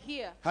while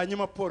here.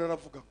 Hanyuma Paul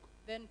aravuga ngo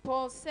Then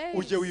Paul says,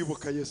 ujye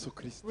wibuka Yesu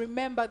Kristo,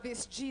 remember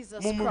this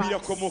Jesus mu mubiri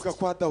Christ. akomoka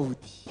kwa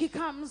Dawudi, He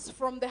comes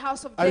from the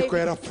house of ariko David,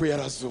 yarapfuye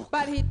arazuka.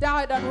 but he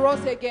died and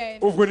rose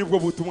again. Ubwo nibwo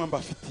butumwa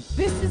mbafitiye,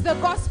 This is the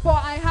gospel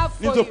I have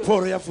for nibyo you.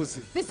 Paul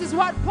yavuze. This is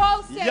what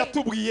Paul said.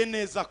 Yatubwiye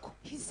neza ko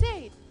He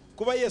said,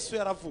 kuba Yesu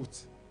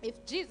yaravutse if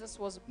Jesus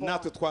was born,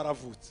 natwe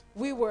twaravutse,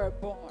 we were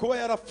born. kuba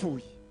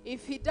yarapfuye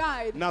If he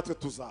died, natwe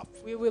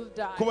tuzapfa, we will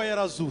die. kuba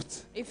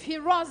yarazutse If he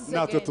rose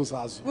natwe again,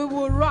 tuzazuka. we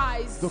will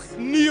rise.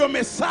 Niyo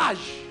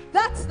message,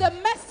 That's the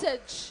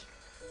message.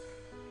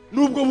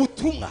 nubwo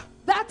butumwa.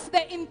 That's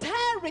the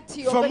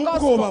entirety of Va the mu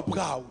gospel. bwoba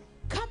bwawe,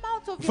 Come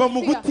out of va your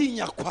mu fear.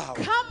 gutinya kwawe.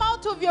 Come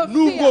out of your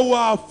Nubwo fear.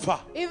 wapfa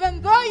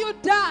Even though you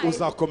die,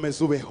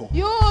 uzakomeza ubeho,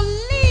 you will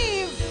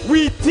live.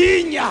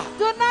 witinya.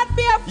 Do not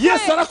be Yesu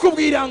afraid.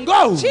 arakubwira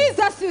ngo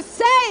Jesus is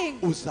saying,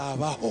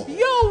 uzabaho,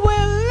 you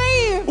will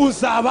live.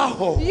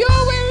 uzabaho. You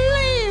will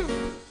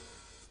live.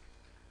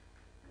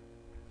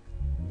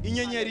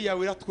 Inyenyeri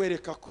yawe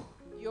iratwereka ko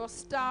Your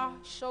star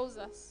shows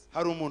us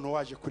hari umuntu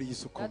waje kuri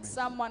Yesu that ukomeye.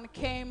 someone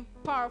came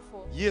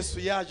powerful. Yesu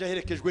yaje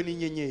aherekejwe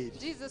n'inyenyeri,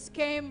 Jesus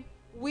came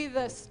with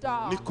a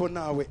star. niko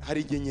nawe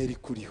hari inyenyeri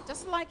kuriho.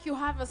 Just like you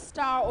have a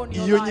star on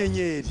your Iyo life.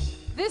 nyenyeri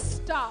This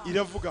star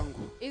iravuga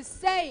ngo is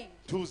saying,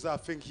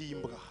 ntuzapfe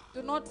nk'imbwa,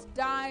 do not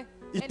die anyhow,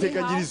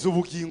 iteganyiriza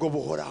ubugingo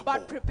buhoraho,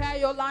 but prepare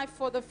your life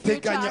for the future.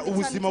 teganya and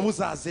ubuzima eternity.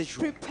 buzaza ejo.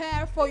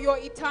 Prepare for your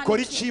Kora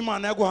eternity. icyo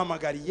Imana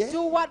yaguhamagariye,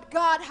 Do what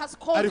God has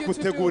called ariko you to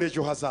utegure do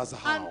ejo hazaza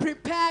and hawe.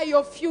 prepare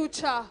your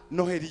future.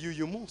 Noheli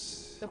y'uyu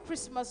munsi The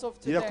Christmas of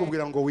today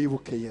irakubwira ngo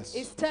wibuke Yesu.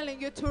 is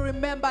telling you to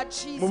remember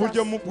Mu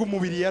buryo Jesus.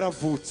 bw'umubiri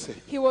yaravutse,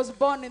 He was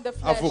born in the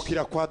flesh,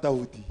 avukira kwa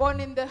Dawudi.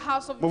 born in the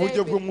house of Mu buryo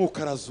David.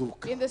 bw'umwuka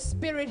arazuka. In the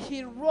spirit,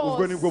 he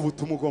Ubwo nibwo rose.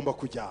 butumwa ugomba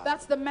kujyana.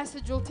 That's the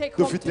message you'll take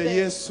home Dufite today.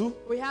 Yesu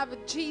We have a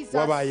Jesus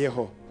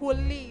wabayeho who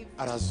lived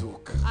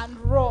arazuka. and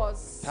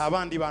rose. Nta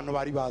bandi bantu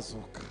bari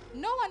bazuka.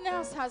 No one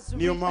else has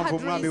Niyo mpamvu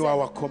had umwami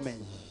wawe risen.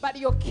 akomeye. But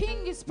your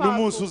king is N'umunsi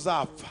powerful.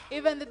 uzapfa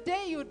Even the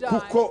day you die,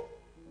 kuko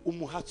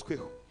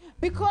umuhatsweho,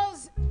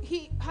 because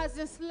he has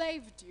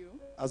enslaved you,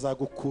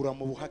 azagukura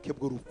mu buhake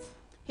bw'urupfu.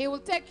 he will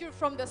take you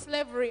from the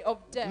slavery of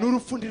death.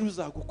 N'urupfu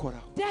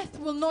ntiruzagukoraho, Death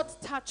will not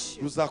touch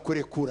you.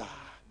 ruzakurekura.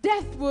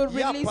 Death will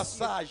Ya release you.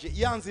 passage,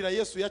 ya nzira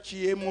Yesu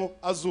yaciyemo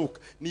azuka,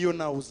 niyo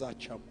nawe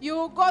uzacamo. You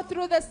will go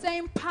through the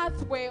same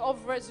pathway of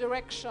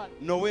resurrection.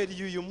 Noheli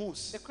y'uyu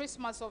munsi The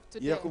Christmas of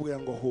today irakubwira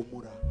ngo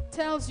humura,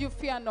 tells you,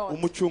 fear not.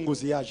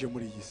 umucunguzi yaje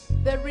muri iyi si.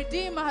 The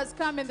Redeemer has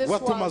come in this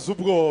world. Watumaze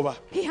ubwoba,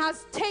 He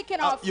has taken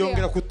our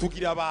yongera fear.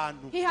 kutugira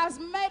abantu. He has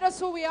made us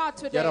who we are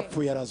today.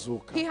 Yarapfuye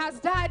arazuka. He has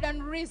died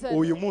and risen.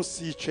 Uyu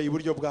munsi yicaye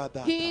iburyo bwa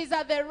Data, He is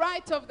at the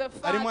right of the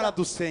arimo Father,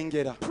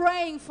 aradusengera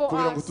praying for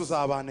kugira ngo us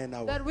tuzabane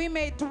nawe. that we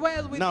may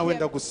dwell with Nawe Him.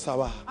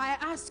 ndagusaba I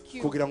ask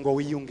you kugira ngo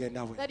wiyunge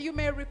nawe, that you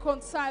may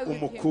reconcile with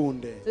Him,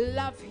 umukunde,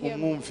 love Him,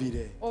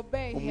 umwumvire,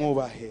 obey Him,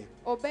 umwubahe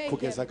obey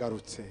kugeza Him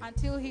agarutse.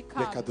 until He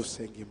Reka comes.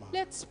 dusenge Imana.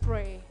 Let's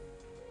pray.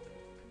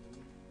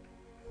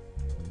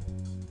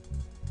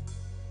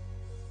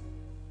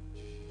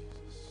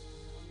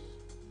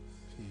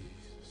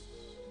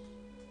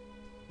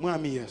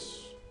 Mwami Yesu,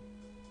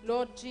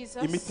 Lord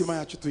Jesus, imitima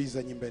yacu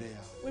tuyizanye imbere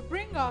yawe. we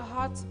bring our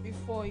hearts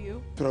before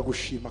you.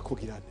 Turagushima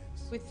kugira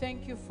neza. We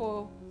thank you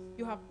for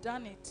you have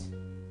done it.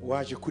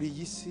 Waje kuri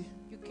iyi si,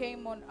 You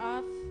came on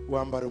earth,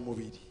 wambara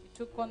umubiri you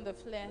took on the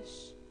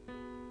flesh,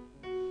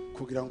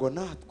 kugira ngo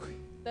natwe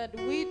that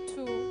we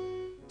too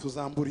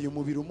tuzamburiye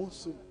umubiri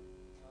umunsi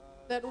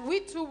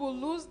umwe, will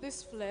lose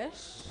this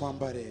flesh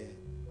twambare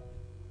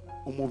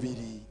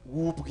umubiri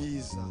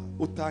w'ubwiza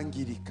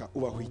utangirika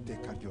ubaho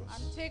iteka ryose.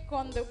 and take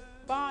on the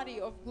body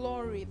of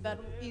glory that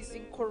is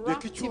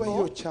Reka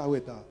icyubahiro incorruptible. cyawe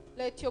Data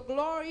Let your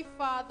glory,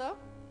 Father,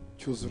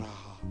 cyuzura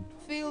ahantu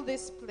Fill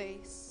this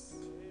place.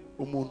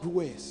 umuntu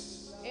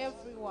wese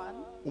Everyone,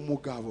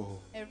 umugabo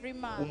every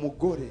man,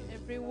 umugore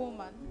every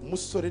woman,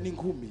 umusore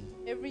n'inkumi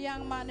every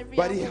young man, every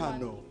bari young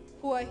hano woman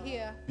who are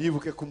here.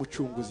 bibuke ko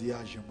umucunguzi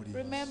yaje muri iyi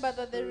Remember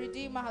that the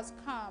Redeemer has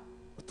come.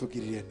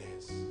 utugirire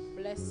neza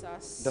Bless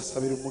us.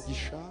 ndasabira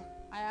umugisha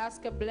I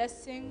ask a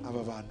blessing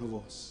aba bantu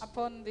bose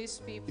upon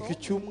these people. iki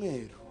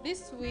cyumweru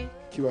This week,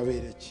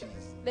 kibabere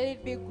cyiza let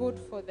it be good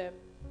for them.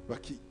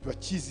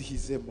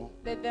 bakizihizemo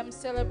Let them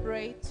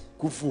celebrate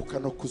kuvuka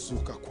no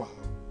kuzuka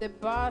kwawe the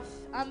birth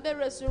and the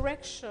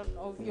resurrection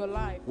of your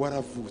life.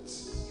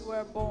 waravutse You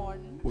were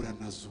born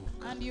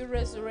uranazuka and you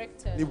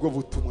resurrected. nibwo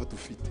butumwa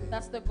dufite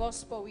That's the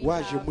gospel we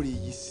waje have. muri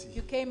iyi si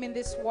You came in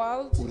this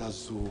world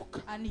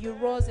urazuka and you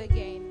rose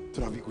again.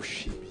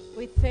 turabigushimiye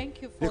We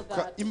thank you for reka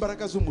that.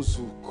 imbaraga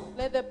z'umuzuko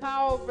Let the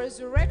power of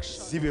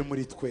resurrection zibe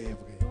muri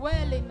twebwe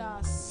dwell in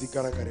us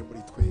zigaragare muri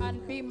twebwe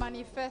and be mu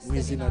manifested in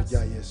izina us.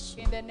 rya yesu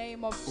In the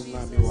name of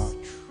umwami Jesus,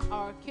 wacu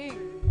our King.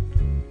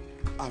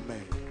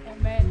 amen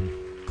Amen.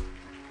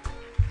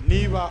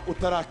 niba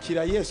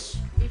utarakira yesu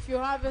If you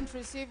haven't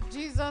received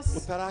Jesus,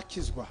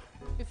 utarakizwa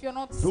if you're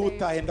not saved,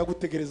 ntutahe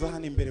ndagutegereza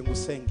hano imbere ngo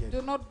usengere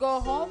do not go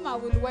home. I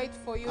will wait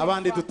for you. in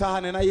abandi front.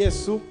 dutahane na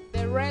yesu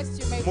The rest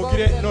you may go to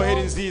mugire the noheri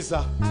Lord.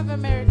 nziza Have a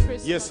Merry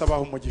Christmas. yesu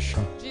abaha umugisha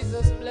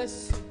Jesus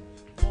bless you.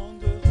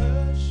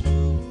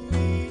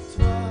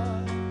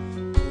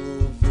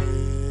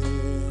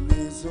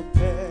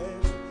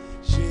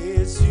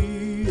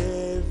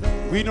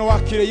 ngwino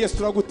wakire yesu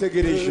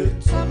turagutegereje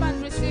Come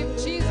and receive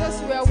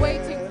Jesus. We are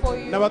waiting for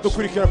you.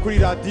 n'abadukurikira kuri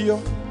radiyo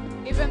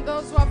Even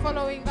those who are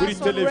following Kuri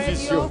us on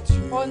television.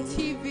 radio, on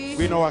TV,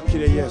 ngwino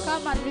wakire yesu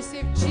come and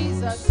receive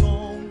Jesus.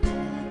 Son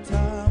grand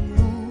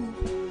amour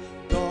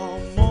dans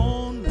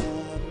mon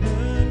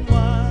âme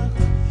noire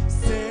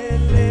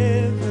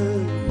s'élève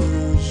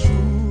le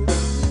jour.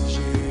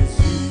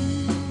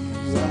 Jésus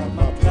à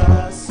ma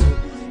place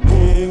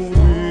est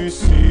mouru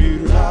sur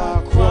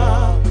la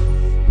croix.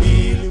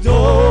 Il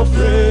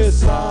t'offre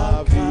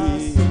sa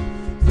vie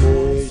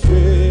et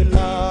je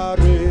la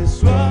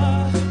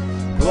reçois.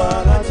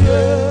 Gloire à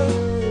Dieu,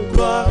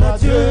 gloire à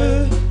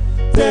Dieu.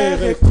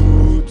 Terre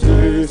écoute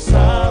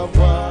sa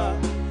voix.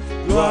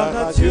 Gloire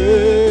à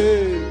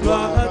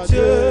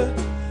Dieu,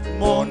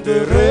 monde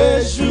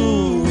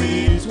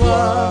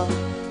réjouis-toi.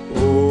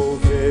 Ô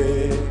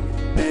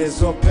venez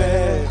au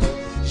Père,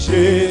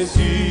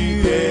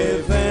 Jésus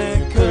est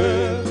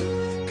vainqueur,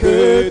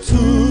 que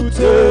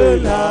toute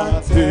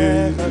la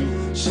terre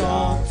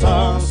chante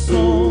en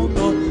son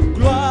nom.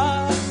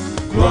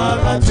 Gloire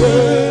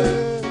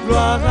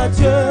à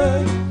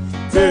Dieu,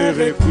 terre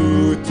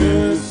écoute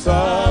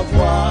sa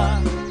voix.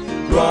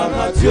 Gloire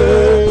à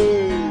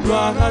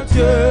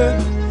Dieu,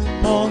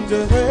 monde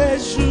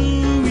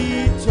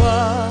réjouis-toi.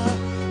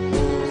 Ô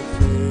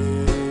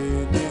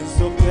venez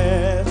au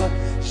Père,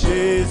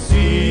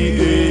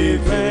 Jésus est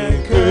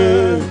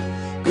vainqueur,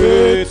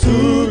 que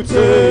toute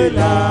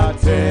la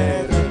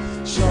terre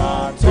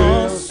chante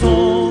en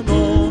son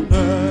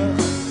honneur.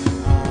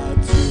 À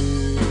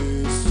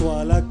Dieu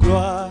soit la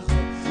gloire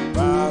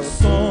par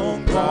son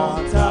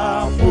grand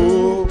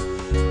amour.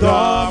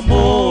 Dans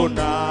mon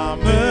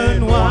âme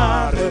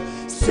noire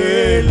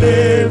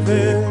s'élève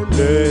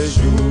le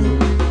jour.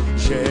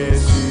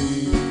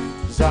 Jésus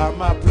à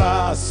ma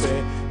place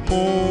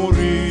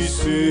mourut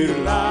sur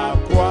la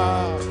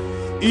croix.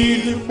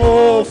 Il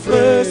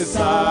m'offre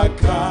sa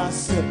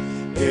grâce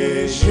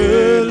et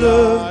je le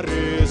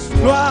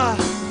reçois.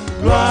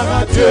 Gloire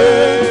à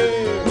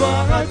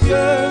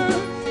Dieu,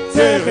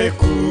 terre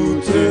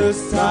écoute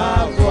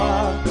sa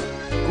voix.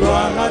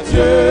 Gloire à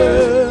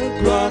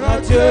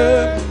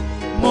Dieu,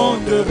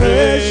 monde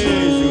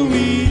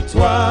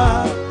réjouis-toi.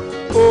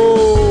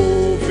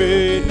 Oh,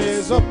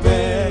 venez au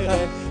Père,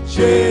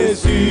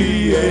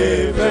 Jésus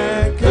est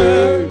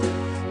vainqueur,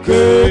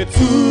 que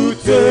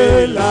toute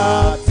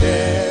la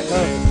terre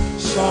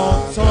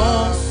chante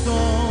en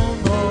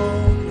son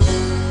nom.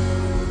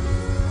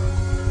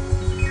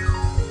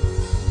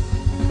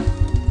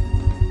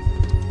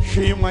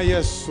 shimwa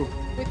yesu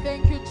We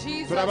thank you,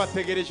 Jesus.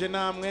 turabategereje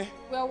namwe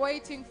We are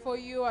waiting for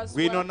you as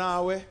ngwino well.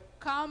 nawe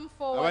Come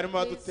forward,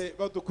 abarimo please.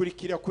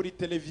 badukurikira kuri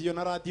televiziyo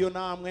na radiyo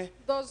namwe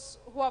Those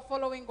who are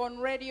following on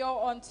radio,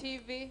 on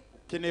TV,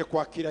 ukeneye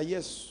kwakira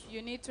yesu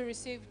you need to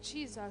receive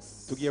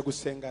Jesus. tugiye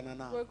gusengana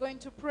nawe We're going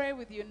to pray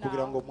with you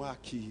kugira ngo now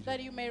mwakire that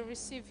you may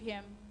receive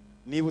Him.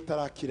 niba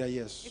utarakira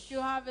yesu If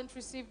you haven't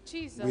received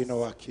Jesus, ngwino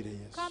wakire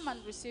yesu come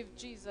and receive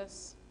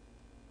Jesus.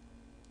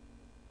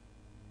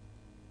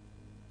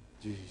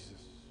 Jesus.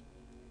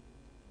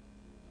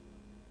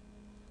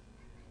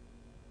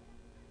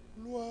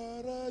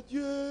 Gloire à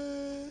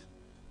Dieu,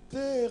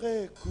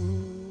 terre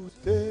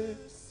écoute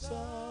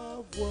sa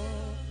voix.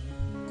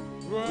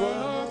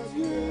 Gloire à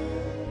Dieu,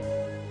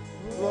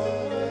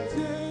 gloire à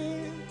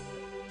Dieu.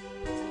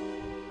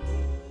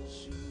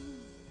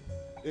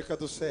 Reka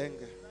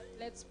dusenge.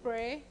 Let's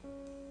pray.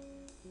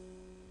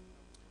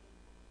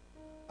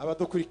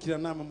 Abadukurikira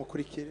namwe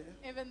mukurikire.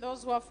 Even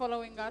those who are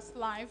following us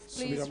live,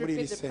 please Subira muri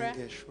iri repeat the prayer.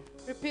 sengesho.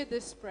 Repeat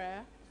this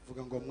prayer.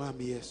 vuga ngo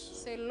mwami Yesu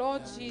Say,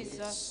 Lord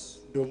Jesus,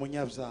 ndi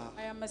umunyabyaha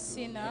I am a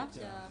sinner.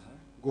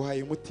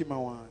 guhaye umutima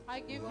wanjye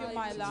I give you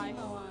my life.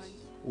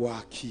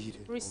 wakire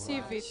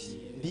Receive it.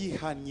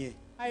 ndihanye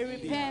I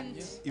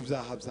repent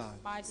ibyaha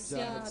byanjye my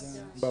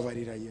sins.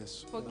 mbabarira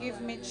Yesu Forgive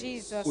me,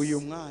 Jesus.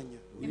 uyu mwanya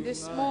In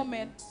this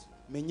moment,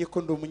 menye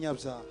ko ndi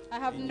umunyabyaha I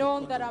have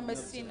known that I'm a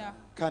sinner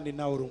kandi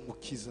nawe uri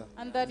umukiza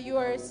and that you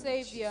are a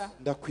Savior.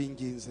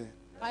 ndakwinginze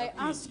I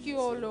ask you,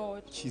 O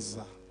Lord,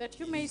 kiza that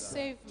you may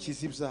save me.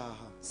 kiza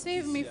ibyaha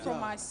Save me from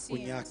my sins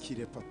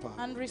unyakire papa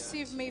and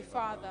receive me,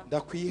 Father.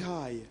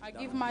 ndakwihaye I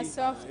give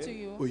myself to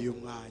you uyu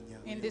mwanya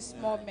in this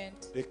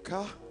moment.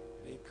 reka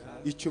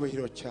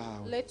icyubahiro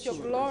cyawe Let your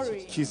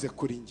glory kize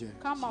kuri njye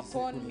come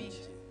upon me,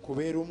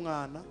 kubera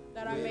umwana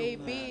that I may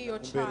be your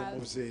umbere child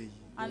umubyeyi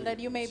and that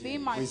you may be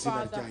my Mu izina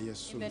Father. rya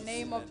Yesu. In the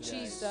name of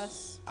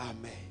Jesus.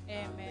 amen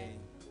Amen.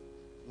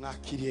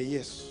 mwakiriye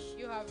Yesu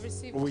You have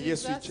received ubu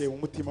Yesu Jesus. yicaye mu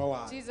mutima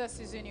wawe Jesus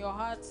is in your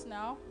hearts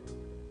now.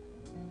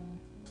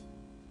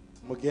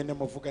 mugende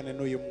muvugane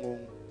n'uyu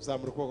mwungu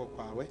zamura ukuboko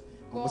kwawe Go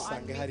and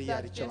mumusange meet hariya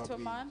hari that icyo babwiye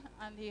gentleman,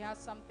 and he has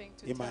something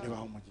to imana tell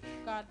ibahe you.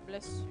 umugisha God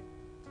bless you.